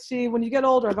when you get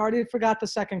older, I've already forgot the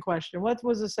second question. What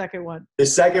was the second one? The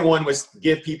second one was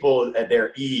give people at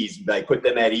their ease, put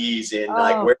them at ease in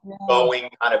where we're going,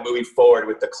 kind of moving forward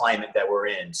with the climate that we're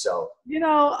in. So,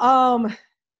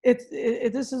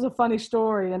 this is a funny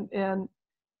story. And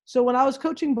so when I was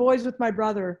coaching boys with my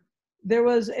brother, there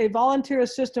was a volunteer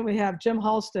assistant we have, Jim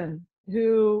Halston,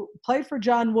 who played for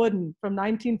John Wooden from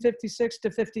 1956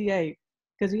 to 58,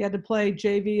 because he had to play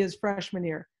JV his freshman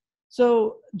year.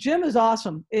 So Jim is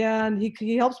awesome, and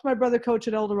he helps my brother coach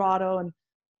at El Dorado,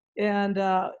 and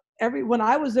when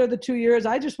I was there the 2 years,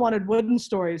 I just wanted Wooden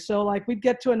stories. So we'd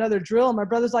get to another drill, and my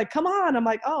brother's like, "Come on!" I'm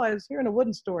like, "Oh, I was hearing a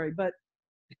Wooden story." But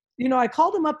I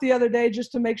called him up the other day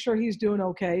just to make sure he's doing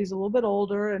okay. He's a little bit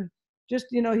older, and just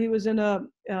he was in a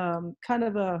kind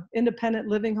of a independent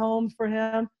living home for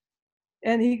him.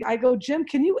 And I go, "Jim,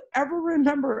 can you ever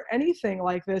remember anything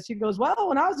like this?" He goes, "Well,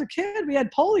 when I was a kid, we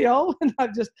had polio." And I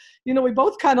just, we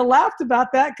both kind of laughed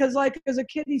about that, because as a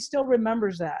kid, he still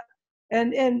remembers that.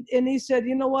 And he said,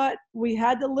 "You know what? We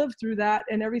had to live through that,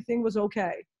 and everything was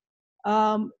okay."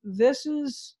 This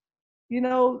is,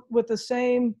 with the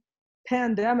same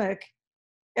pandemic,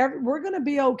 we're going to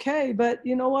be okay. But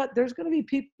you know what? There's going to be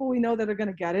people we know that are going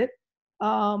to get it.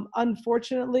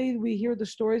 Unfortunately, we hear the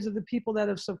stories of the people that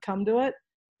have succumbed to it.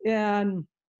 And,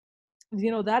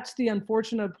 that's the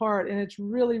unfortunate part. And it's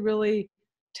really, really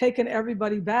taken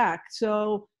everybody back.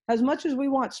 So as much as we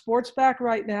want sports back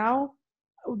right now,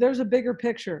 there's a bigger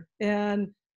picture. And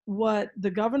what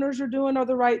the governors are doing are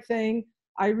the right thing.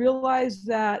 I realize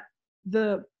that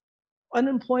the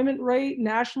unemployment rate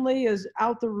nationally is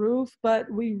out the roof, but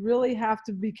we really have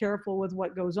to be careful with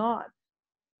what goes on.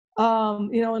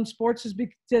 And sports has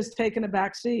just taken a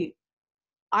back seat.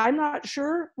 I'm not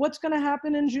sure what's going to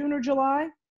happen in June or July.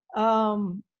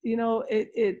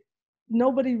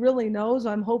 Nobody really knows.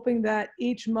 I'm hoping that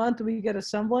each month we get a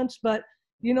semblance, but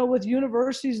with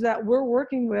universities that we're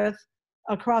working with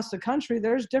across the country,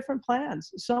 there's different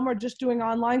plans. Some are just doing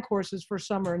online courses for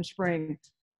summer and spring.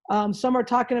 Some are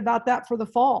talking about that for the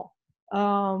fall.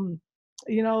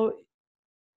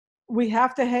 We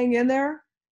have to hang in there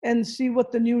and see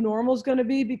what the new normal is going to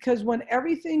be, because when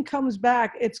everything comes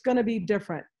back, it's going to be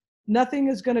different. Nothing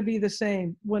is going to be the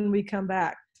same when we come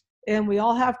back, and we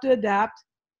all have to adapt.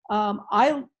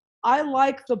 I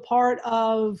like the part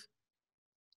of,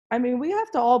 we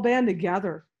have to all band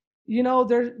together.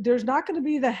 There's not going to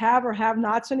be the have or have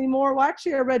nots anymore. Well,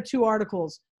 actually, I read 2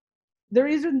 articles. There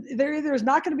either is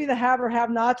not going to be the have or have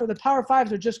nots, or the Power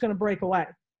Fives are just going to break away.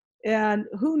 And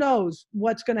who knows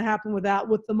what's going to happen with that,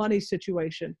 with the money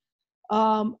situation.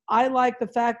 I like the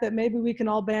fact that maybe we can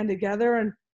all band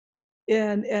together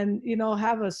and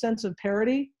have a sense of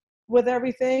parity with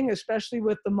everything, especially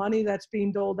with the money that's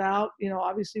being doled out,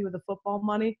 obviously with the football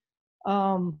money.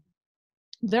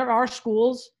 There are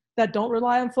schools that don't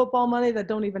rely on football money, that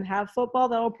don't even have football,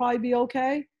 that'll probably be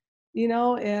okay.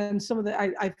 And some of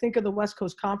I think of the West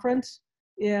Coast Conference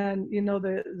and,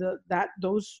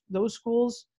 those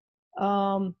schools.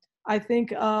 I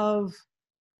think of,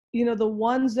 the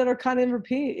ones that are kind of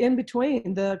in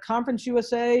between, the Conference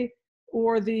USA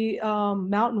or the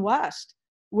Mountain West,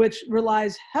 which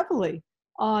relies heavily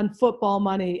on football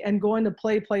money and going to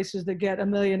play places that get $1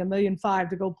 million, $1.5 million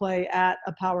to go play at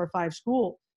a Power 5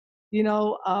 school. They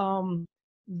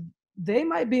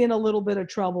might be in a little bit of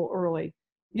trouble early.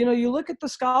 You look at the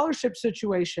scholarship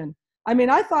situation.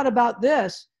 I thought about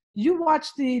this. You watch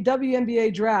the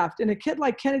WNBA draft and a kid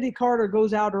like Kennedy Carter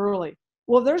goes out early.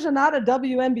 Well, there's not a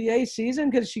WNBA season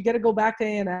because she got to go back to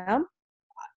A&M.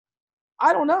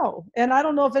 I don't know. And I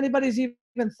don't know if anybody's even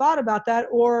thought about that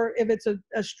or if it's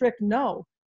a strict no.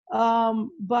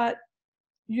 But,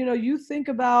 you think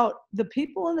about the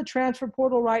people in the transfer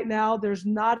portal right now, there's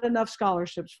not enough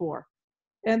scholarships for.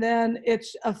 And then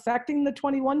it's affecting the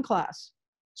 21 class.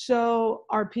 So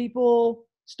are people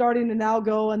starting to now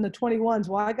go in the 21s?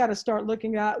 Well, I got to start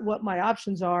looking at what my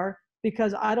options are,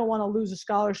 because I don't want to lose a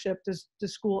scholarship to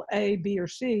school A, B, or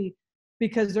C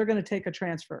because they're going to take a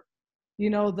transfer.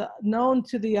 The known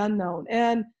to the unknown.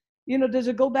 And, does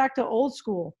it go back to old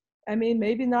school?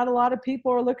 Maybe not a lot of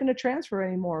people are looking to transfer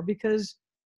anymore because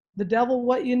the devil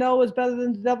what you know is better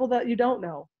than the devil that you don't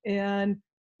know. And,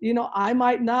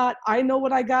 I know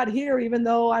what I got here, even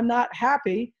though I'm not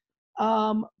happy,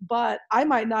 but I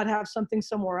might not have something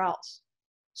somewhere else.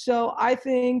 So I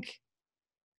think,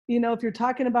 if you're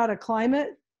talking about a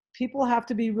climate, people have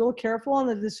to be real careful on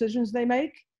the decisions they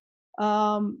make,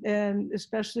 and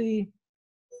especially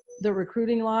the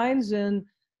recruiting lines. And,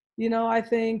 I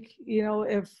think,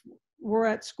 if we're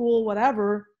at school,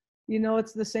 whatever,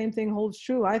 it's the same thing holds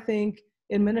true. I think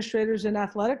administrators and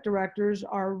athletic directors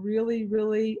are really,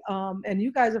 really, and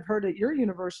you guys have heard at your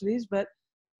universities, but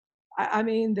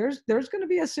there's going to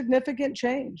be a significant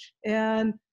change.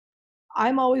 And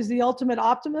I'm always the ultimate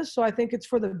optimist, so I think it's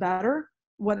for the better,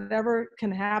 whatever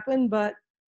can happen. But,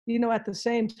 at the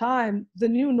same time, the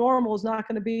new normal is not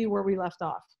going to be where we left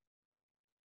off.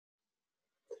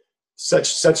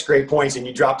 Such great points, and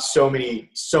you dropped so many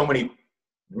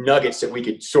nuggets that we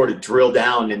could sort of drill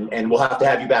down, and we'll have to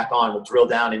have you back on. We'll drill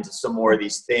down into some more of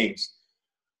these things.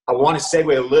 I want to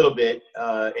segue a little bit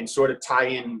and sort of tie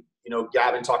in.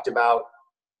 Gavin talked about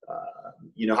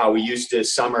how we used to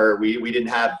summer. We didn't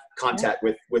have contact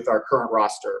with our current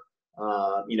roster.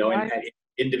 Right. and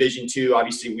in Division II,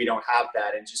 obviously we don't have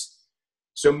that, and just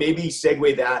so maybe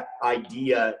segue that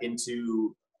idea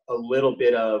into a little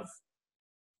bit of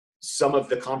some of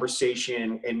the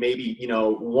conversation, and maybe,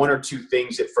 1 or 2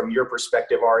 things that from your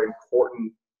perspective are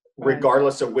important,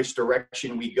 regardless of which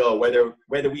direction we go, whether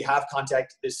we have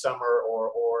contact this summer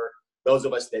or those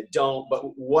of us that don't.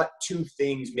 But what 2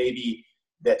 things maybe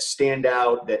that stand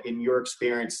out that in your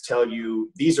experience tell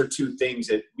you these are 2 things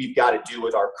that we've got to do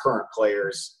with our current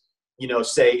players,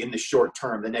 say in the short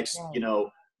term, the next,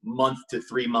 month to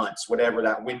 3 months, whatever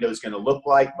that window is going to look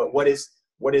like. But what is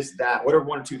that? What are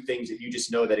 1 or 2 things that you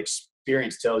just know that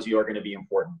experience tells you are going to be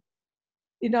important?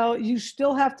 You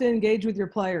still have to engage with your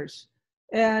players,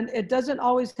 and it doesn't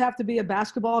always have to be a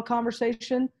basketball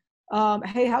conversation.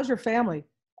 Hey, how's your family?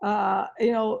 I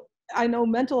know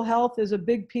mental health is a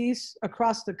big piece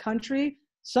across the country.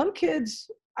 Some kids,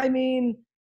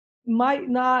 might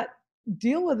not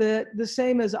deal with it the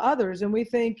same as others. And we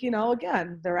think,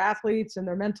 again, they're athletes and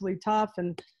they're mentally tough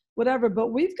and whatever. But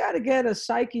we've got to get a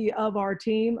psyche of our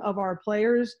team, of our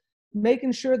players,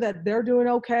 making sure that they're doing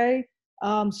okay.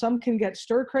 Some can get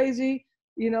stir crazy.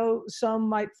 Some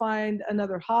might find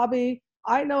another hobby.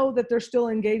 I know that they're still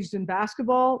engaged in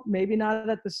basketball, maybe not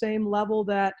at the same level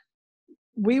that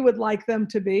we would like them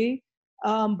to be.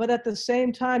 But at the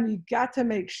same time, you got to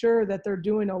make sure that they're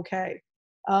doing okay,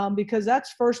 because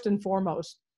that's first and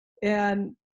foremost.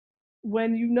 And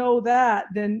when you know that,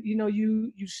 then,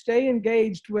 you stay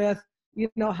engaged with,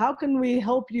 how can we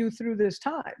help you through this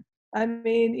time? I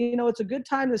mean, it's a good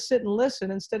time to sit and listen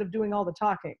instead of doing all the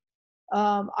talking.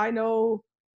 I know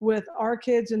with our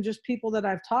kids and just people that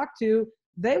I've talked to,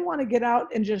 they want to get out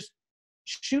and just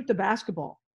shoot the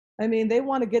basketball. I mean, they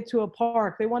want to get to a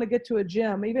park. They want to get to a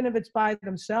gym, even if it's by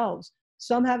themselves.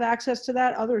 Some have access to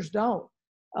that, others don't.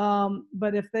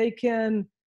 But if they can,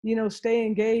 stay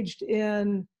engaged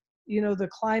in, the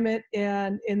climate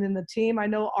and in the team. I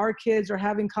know our kids are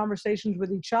having conversations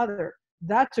with each other.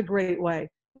 That's a great way.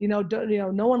 No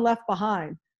one left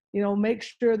behind. Make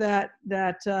sure that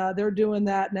they're doing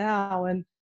that now. And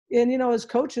as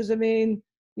coaches, I mean,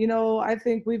 I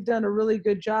think we've done a really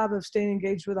good job of staying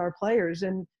engaged with our players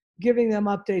and giving them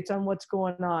updates on what's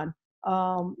going on.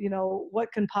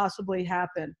 What can possibly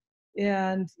happen.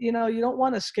 And, you don't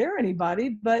want to scare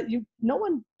anybody, but no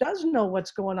one does know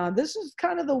what's going on. This is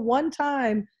kind of the one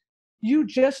time you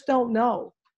just don't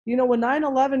know. When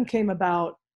 9/11 came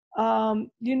about,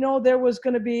 there was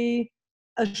going to be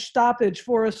a stoppage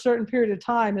for a certain period of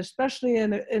time, especially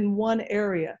in one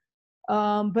area.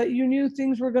 But you knew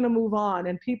things were going to move on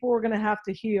and people were going to have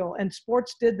to heal. And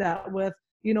sports did that with,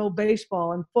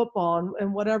 baseball and football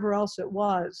and whatever else it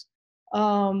was.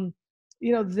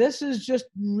 This is just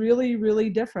really, really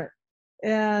different.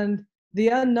 And the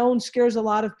unknown scares a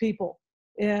lot of people.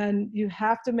 And you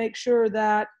have to make sure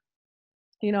that,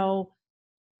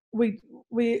 we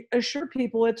assure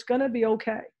people it's going to be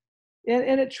okay.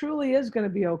 And it truly is going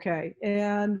to be okay.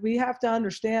 And we have to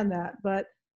understand that. But,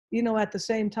 at the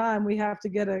same time, we have to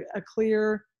get a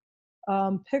clear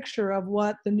picture of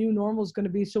what the new normal is going to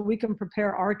be so we can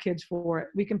prepare our kids for it.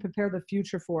 We can prepare the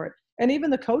future for it. And even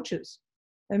the coaches.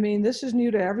 I mean, this is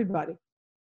new to everybody.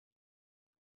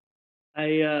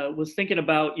 I was thinking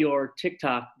about your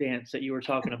TikTok dance that you were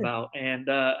talking about, and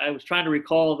I was trying to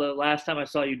recall the last time I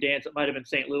saw you dance. It might have been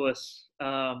St. Louis.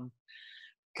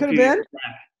 Could have been.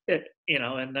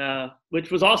 And which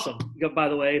was awesome. By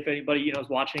the way, if anybody is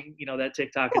watching, that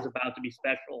TikTok is about to be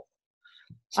special.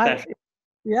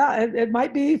 It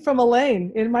might be from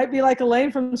Elaine. It might be like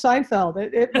Elaine from Seinfeld.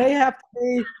 It may have to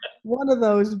be one of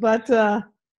those, but those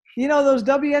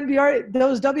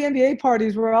WNBA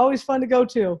parties were always fun to go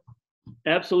to.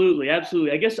 Absolutely.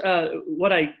 I guess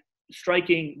what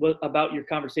striking about your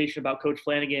conversation about Coach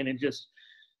Flanagan and just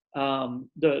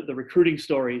the recruiting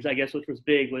stories, I guess, which was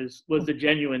big, was the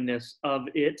genuineness of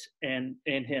it and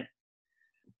him.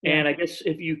 Yeah. And I guess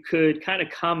if you could kind of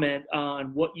comment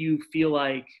on what you feel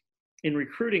like in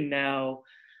recruiting now,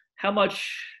 how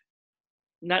much,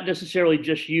 not necessarily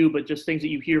just you, but just things that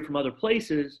you hear from other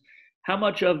places, how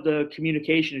much of the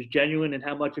communication is genuine and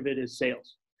how much of it is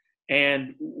sales?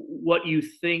 And what you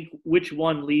think, which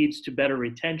one leads to better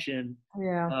retention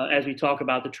as we talk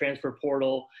about the transfer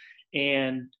portal,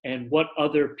 and what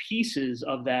other pieces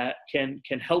of that can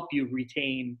help you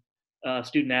retain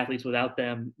student athletes without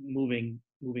them moving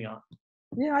on?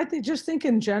 Yeah, I think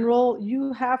in general,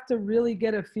 you have to really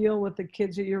get a feel with the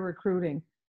kids that you're recruiting.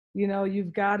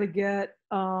 You've got to get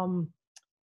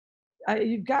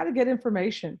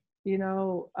information.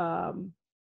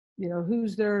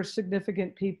 Who's their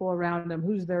significant people around them?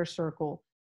 Who's their circle?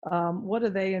 What do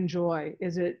they enjoy?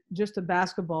 Is it just a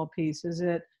basketball piece? Is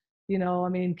it,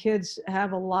 kids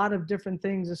have a lot of different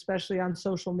things, especially on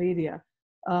social media.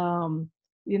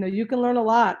 You can learn a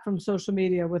lot from social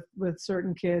media with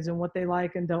certain kids and what they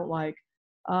like and don't like.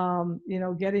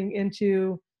 Getting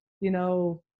into,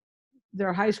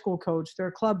 their high school coach,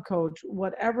 their club coach,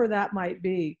 whatever that might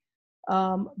be.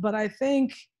 But I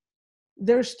think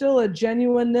there's still a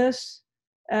genuineness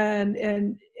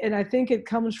and I think it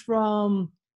comes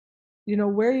from,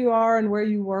 where you are and where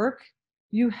you work.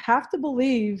 You have to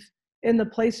believe in the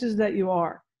places that you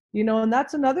are, and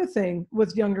that's another thing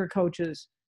with younger coaches.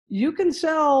 You can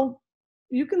sell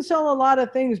a lot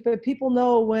of things, but people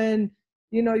know when,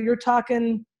 you're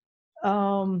talking,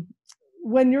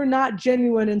 when you're not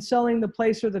genuine in selling the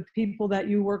place or the people that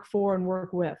you work for and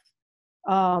work with.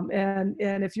 And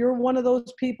if you're one of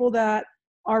those people that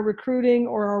are recruiting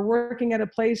or are working at a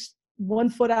place 1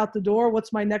 foot out the door,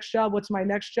 what's my next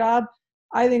job?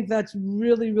 I think that's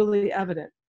really, really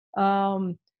evident.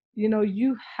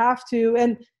 you have to,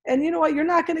 and you know what, you're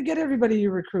not going to get everybody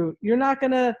you recruit. You're not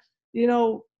going to,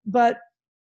 but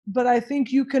I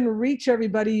think you can reach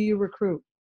everybody you recruit.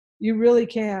 You really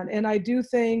can. And I do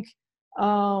think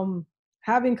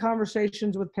having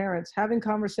conversations with parents, having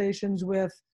conversations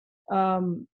with,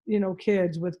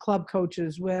 kids, with club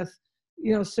coaches, with,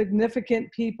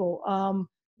 significant people,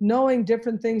 knowing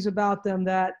different things about them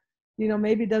that,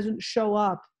 maybe doesn't show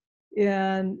up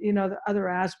in, the other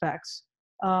aspects.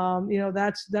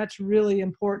 That's really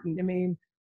important. I mean,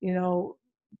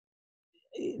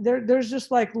 there's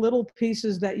just like little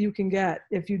pieces that you can get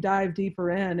if you dive deeper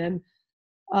in. And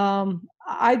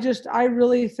I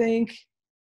really think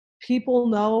people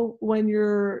know when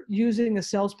you're using a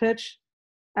sales pitch,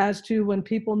 as to when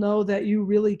people know that you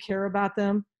really care about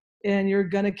them and you're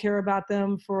going to care about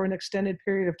them for an extended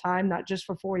period of time, not just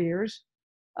for 4 years,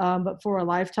 but for a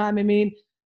lifetime. I mean,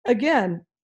 again,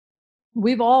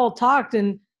 we've all talked,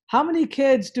 and how many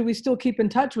kids do we still keep in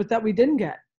touch with that we didn't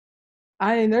get?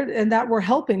 And that we're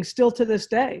helping still to this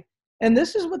day. And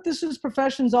this is what this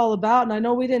profession's all about. And I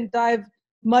know we didn't dive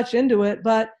much into it,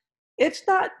 but it's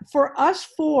not for us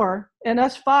 4 and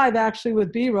us 5 actually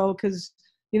with B-Row, because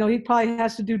he probably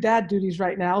has to do dad duties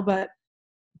right now. But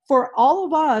for all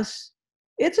of us,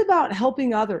 it's about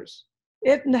helping others.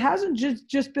 It hasn't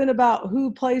just been about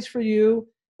who plays for you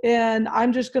and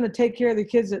I'm just going to take care of the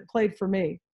kids that played for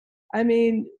me. I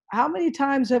mean, how many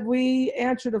times have we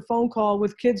answered a phone call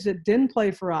with kids that didn't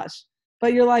play for us,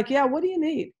 but you're like, yeah, what do you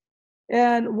need?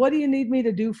 And what do you need me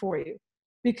to do for you?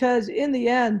 Because in the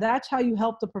end, that's how you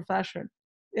help the profession,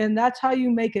 and that's how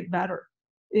you make it better.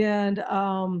 And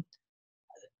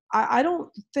I don't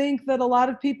think that a lot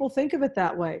of people think of it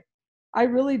that way. I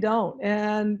really don't.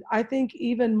 And I think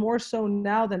even more so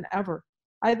now than ever.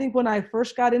 I think when I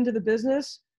first got into the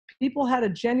business, people had a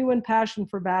genuine passion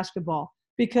for basketball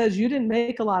because you didn't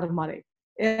make a lot of money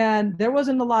and there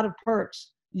wasn't a lot of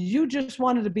perks. You just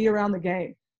wanted to be around the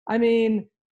game. I mean,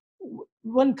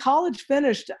 when college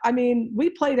finished, we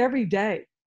played every day.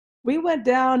 We went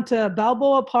down to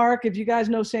Balboa Park, if you guys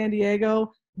know San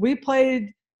Diego. We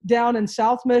played down in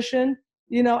South Mission,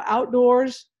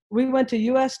 outdoors. We went to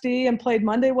USD and played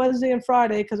Monday, Wednesday, and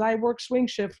Friday because I worked swing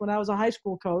shift when I was a high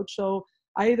school coach. So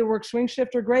I either worked swing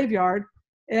shift or graveyard,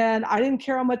 and I didn't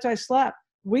care how much I slept.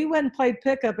 We went and played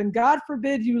pickup, and God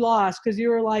forbid you lost because you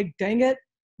were like, dang it,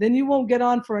 then you won't get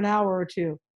on for an hour or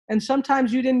two. And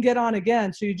sometimes you didn't get on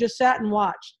again, so you just sat and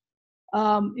watched.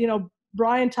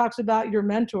 Brian talks about your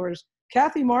mentors.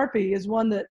 Kathy Marpy is one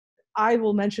that I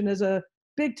will mention as a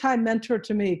big-time mentor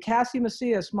to me. Cassie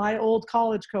Macias, my old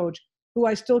college coach, who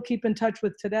I still keep in touch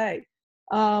with today.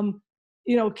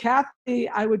 Kathy,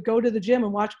 I would go to the gym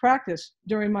and watch practice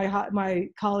during my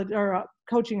college or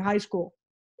coaching high school.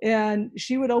 And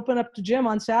she would open up the gym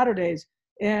on Saturdays,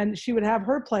 and she would have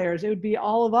her players. It would be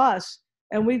all of us,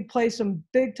 and we'd play some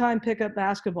big-time pickup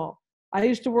basketball. I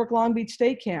used to work Long Beach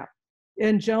State Camp,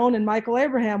 and Joan and Michael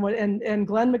Abraham and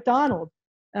Glenn McDonald.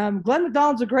 Glenn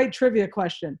McDonald's a great trivia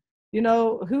question.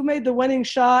 Who made the winning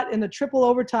shot in the triple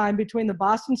overtime between the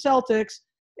Boston Celtics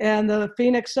and the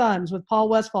Phoenix Suns with Paul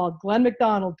Westphal? Glenn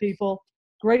McDonald, people.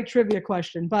 Great trivia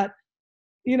question. But,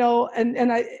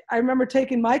 and I remember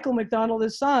taking Michael McDonald,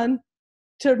 his son,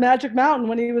 to Magic Mountain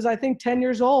when he was, I think, 10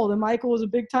 years old. And Michael was a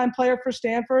big-time player for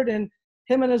Stanford, and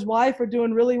him and his wife are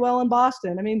doing really well in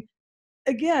Boston. I mean,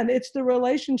 again, it's the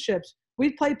relationships.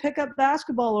 We played pickup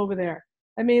basketball over there.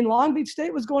 Long Beach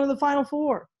State was going to the Final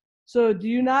Four. So do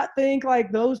you not think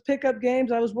like those pickup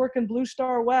games? I was working Blue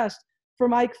Star West for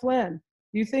Mike Flynn.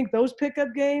 You think those pickup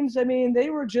games, they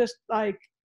were just like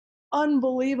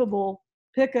unbelievable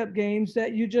pickup games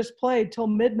that you just played till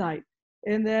midnight.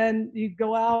 And then you'd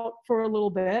go out for a little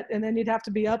bit, and then you'd have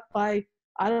to be up by,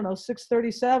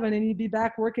 6:37, and you'd be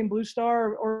back working Blue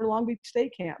Star or Long Beach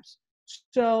State camps.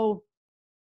 So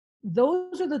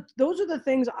those are the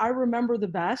things I remember the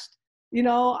best. We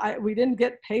didn't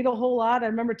get paid a whole lot. I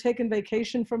remember taking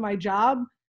vacation from my job,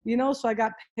 so I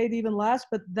got paid even less,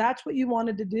 but that's what you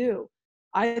wanted to do.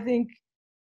 I think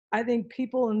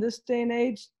people in this day and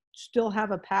age still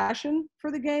have a passion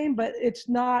for the game, but it's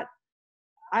not,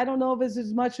 I don't know if it's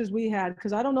as much as we had,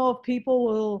 because I don't know if people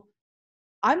will,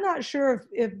 I'm not sure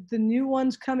if the new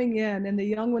ones coming in and the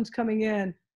young ones coming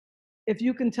in, if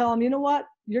you can tell them, you know what,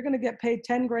 you're going to get paid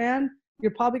 10 grand.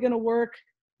 You're probably going to work,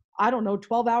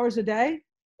 12 hours a day,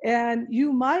 and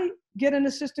you might get an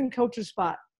assistant coach's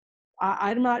spot.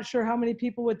 I'm not sure how many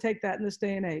people would take that in this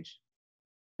day and age.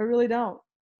 I really don't.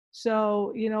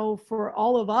 So, for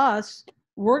all of us,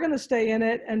 we're going to stay in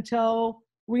it until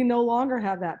we no longer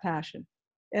have that passion.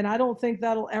 And I don't think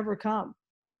that'll ever come,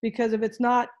 because if it's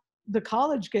not the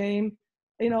college game,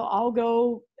 I'll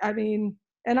go,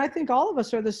 and I think all of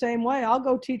us are the same way. I'll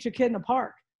go teach a kid in a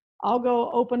park. I'll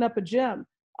go open up a gym.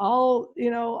 I'll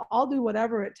do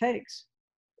whatever it takes.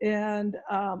 And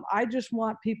I just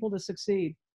want people to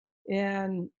succeed.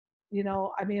 And,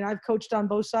 I've coached on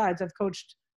both sides. I've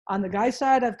coached on the guy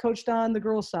side. I've coached on the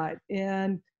girl side.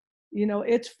 And,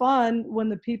 it's fun when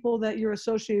the people that you're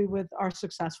associated with are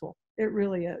successful. It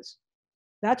really is.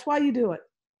 That's why you do it.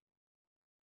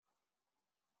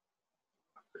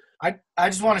 I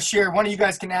just want to share, one of you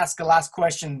guys can ask the last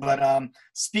question, but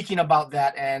speaking about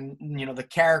that and, the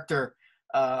character,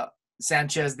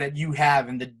 Sanchez, that you have,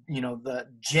 and the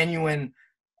genuine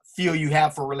feel you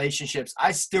have for relationships.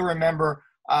 I still remember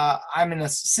I'm an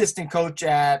assistant coach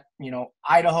at,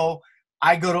 Idaho.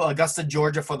 I go to Augusta,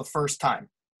 Georgia for the first time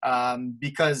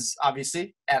because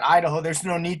obviously at Idaho, there's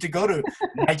no need to go to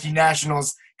Nike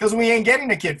Nationals because we ain't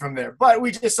getting a kid from there. But we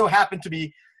just so happen to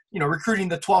be, recruiting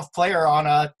the 12th player on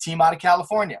a team out of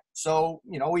California. So,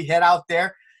 we head out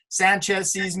there.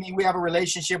 Sanchez sees me. We have a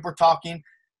relationship. We're talking.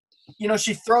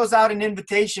 She throws out an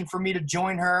invitation for me to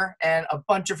join her and a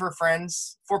bunch of her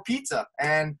friends for pizza.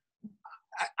 And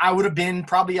I would have been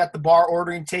probably at the bar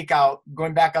ordering takeout,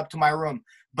 going back up to my room.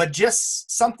 But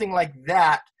just something like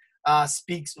that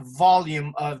speaks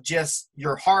volume of just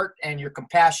your heart and your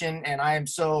compassion. And I am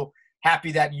so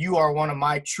happy that you are one of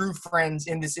my true friends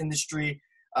in this industry.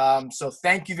 So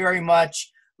thank you very much.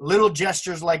 Little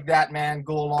gestures like that, man,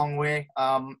 go a long way.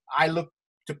 I look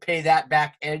to pay that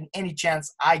back any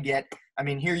chance I get.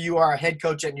 Here you are, a head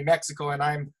coach at New Mexico, and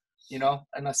I'm,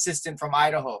 an assistant from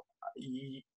Idaho.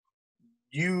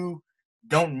 You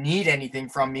don't need anything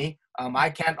from me. I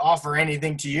can't offer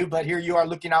anything to you, but here you are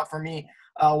looking out for me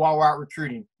while we're out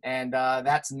recruiting. And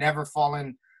that's never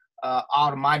fallen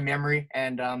out of my memory.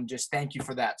 And just thank you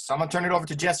for that. So I'm going to turn it over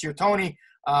to Jesse or Tony.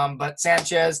 But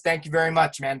Sanchez, thank you very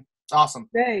much, man. It's awesome.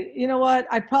 Hey, you know what?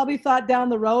 I probably thought down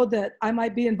the road that I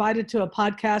might be invited to a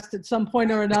podcast at some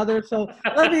point or another. So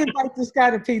let me invite this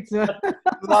guy to pizza.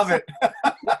 Love it.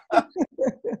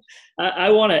 I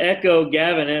want to echo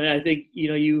Gavin, and I think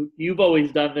you've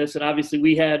always done this, and obviously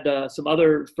we had some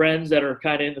other friends that are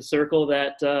kind of in the circle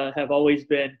that have always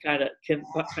been kind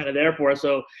of there for us.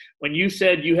 So when you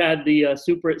said you had the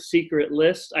super secret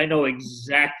list, I know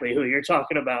exactly who you're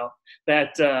talking about.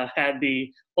 That had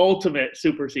the ultimate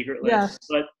super secret list. Yes.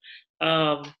 But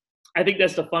I think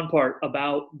that's the fun part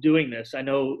about doing this. I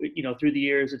know through the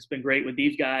years it's been great with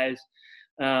these guys.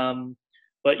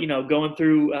 But, going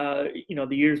through,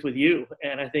 the years with you.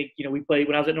 And I think, we played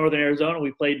when I was at Northern Arizona,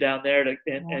 we played down there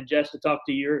and Jess, to talk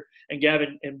to your and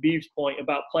Gavin and Bee's point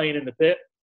about playing in the pit.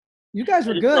 You guys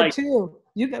were good too.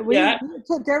 We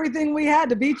took everything we had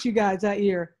to beat you guys that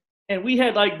year. And we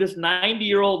had this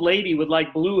 90-year-old lady with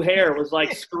blue hair was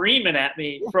screaming at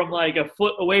me from a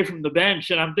foot away from the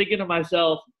bench. And I'm thinking to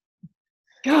myself,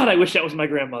 God, I wish that was my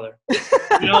grandmother.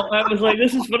 I was like,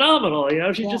 this is phenomenal.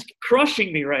 She's just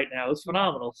crushing me right now. It's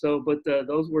phenomenal. So, but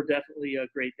those were definitely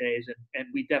great days. And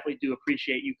we definitely do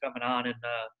appreciate you coming on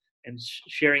and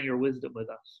sharing your wisdom with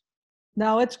us.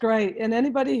 No, it's great. And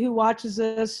anybody who watches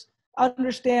this,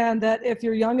 understand that if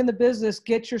you're young in the business,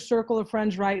 get your circle of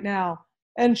friends right now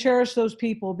and cherish those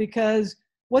people, because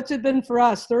what's it been for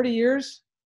us? 30 years?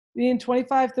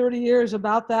 25, 30 years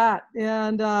about that.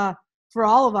 And for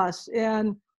all of us.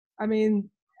 And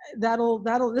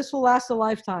this will last a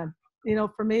lifetime.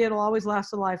 For me, it'll always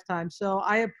last a lifetime. So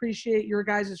I appreciate your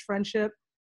guys' friendship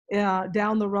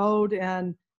down the road,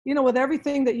 and, with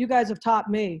everything that you guys have taught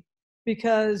me,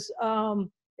 because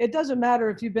it doesn't matter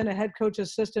if you've been a head coach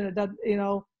assistant. It doesn't,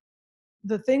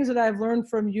 the things that I've learned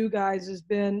from you guys has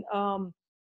been,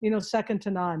 second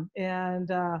to none. And,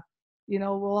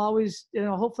 we'll always,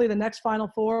 hopefully the next Final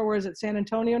Four, where is it, San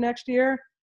Antonio next year?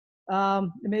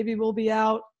 Maybe we'll be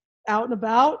out and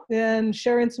about and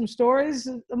sharing some stories,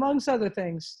 amongst other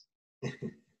things.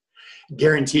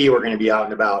 Guarantee we're going to be out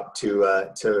and about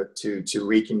to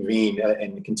reconvene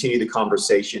and continue the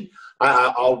conversation.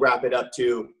 I'll wrap it up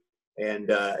too, and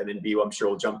then B, I'm sure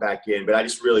we'll jump back in. But I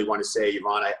just really want to say,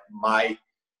 Yvonne, my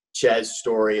Chez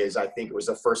story is, I think it was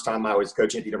the first time I was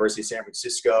coaching at the University of San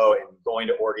Francisco and going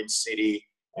to Oregon City,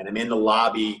 and I'm in the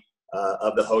lobby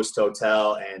of the host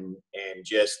hotel and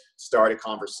just start a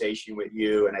conversation with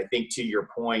you. And I think, to your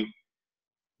point,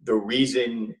 the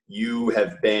reason you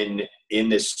have been in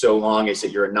this so long is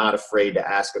that you're not afraid to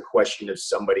ask a question of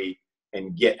somebody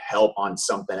and get help on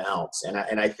something else. And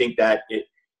I think that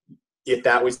if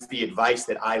that was the advice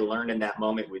that I learned in that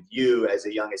moment with you as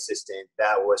a young assistant,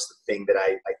 that was the thing that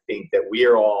I think that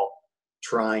we're all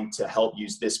trying to help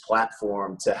use this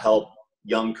platform to help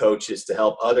young coaches, to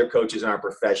help other coaches in our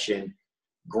profession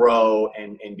grow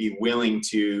and be willing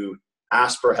to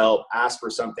ask for help, ask for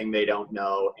something they don't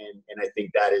know. And I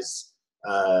think that has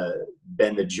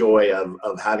been the joy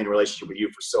of having a relationship with you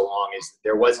for so long, is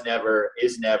there was never,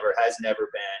 is never, has never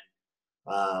been,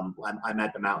 I'm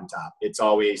at the mountaintop. It's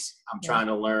always, I'm trying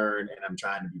to learn and I'm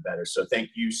trying to be better. So thank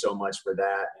you so much for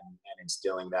that, and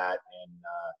instilling that,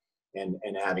 and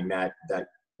having that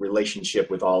relationship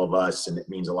with all of us. And it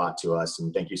means a lot to us.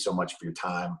 And thank you so much for your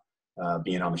time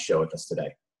being on the show with us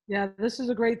today. Yeah, this is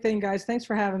a great thing, guys. Thanks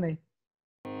for having me.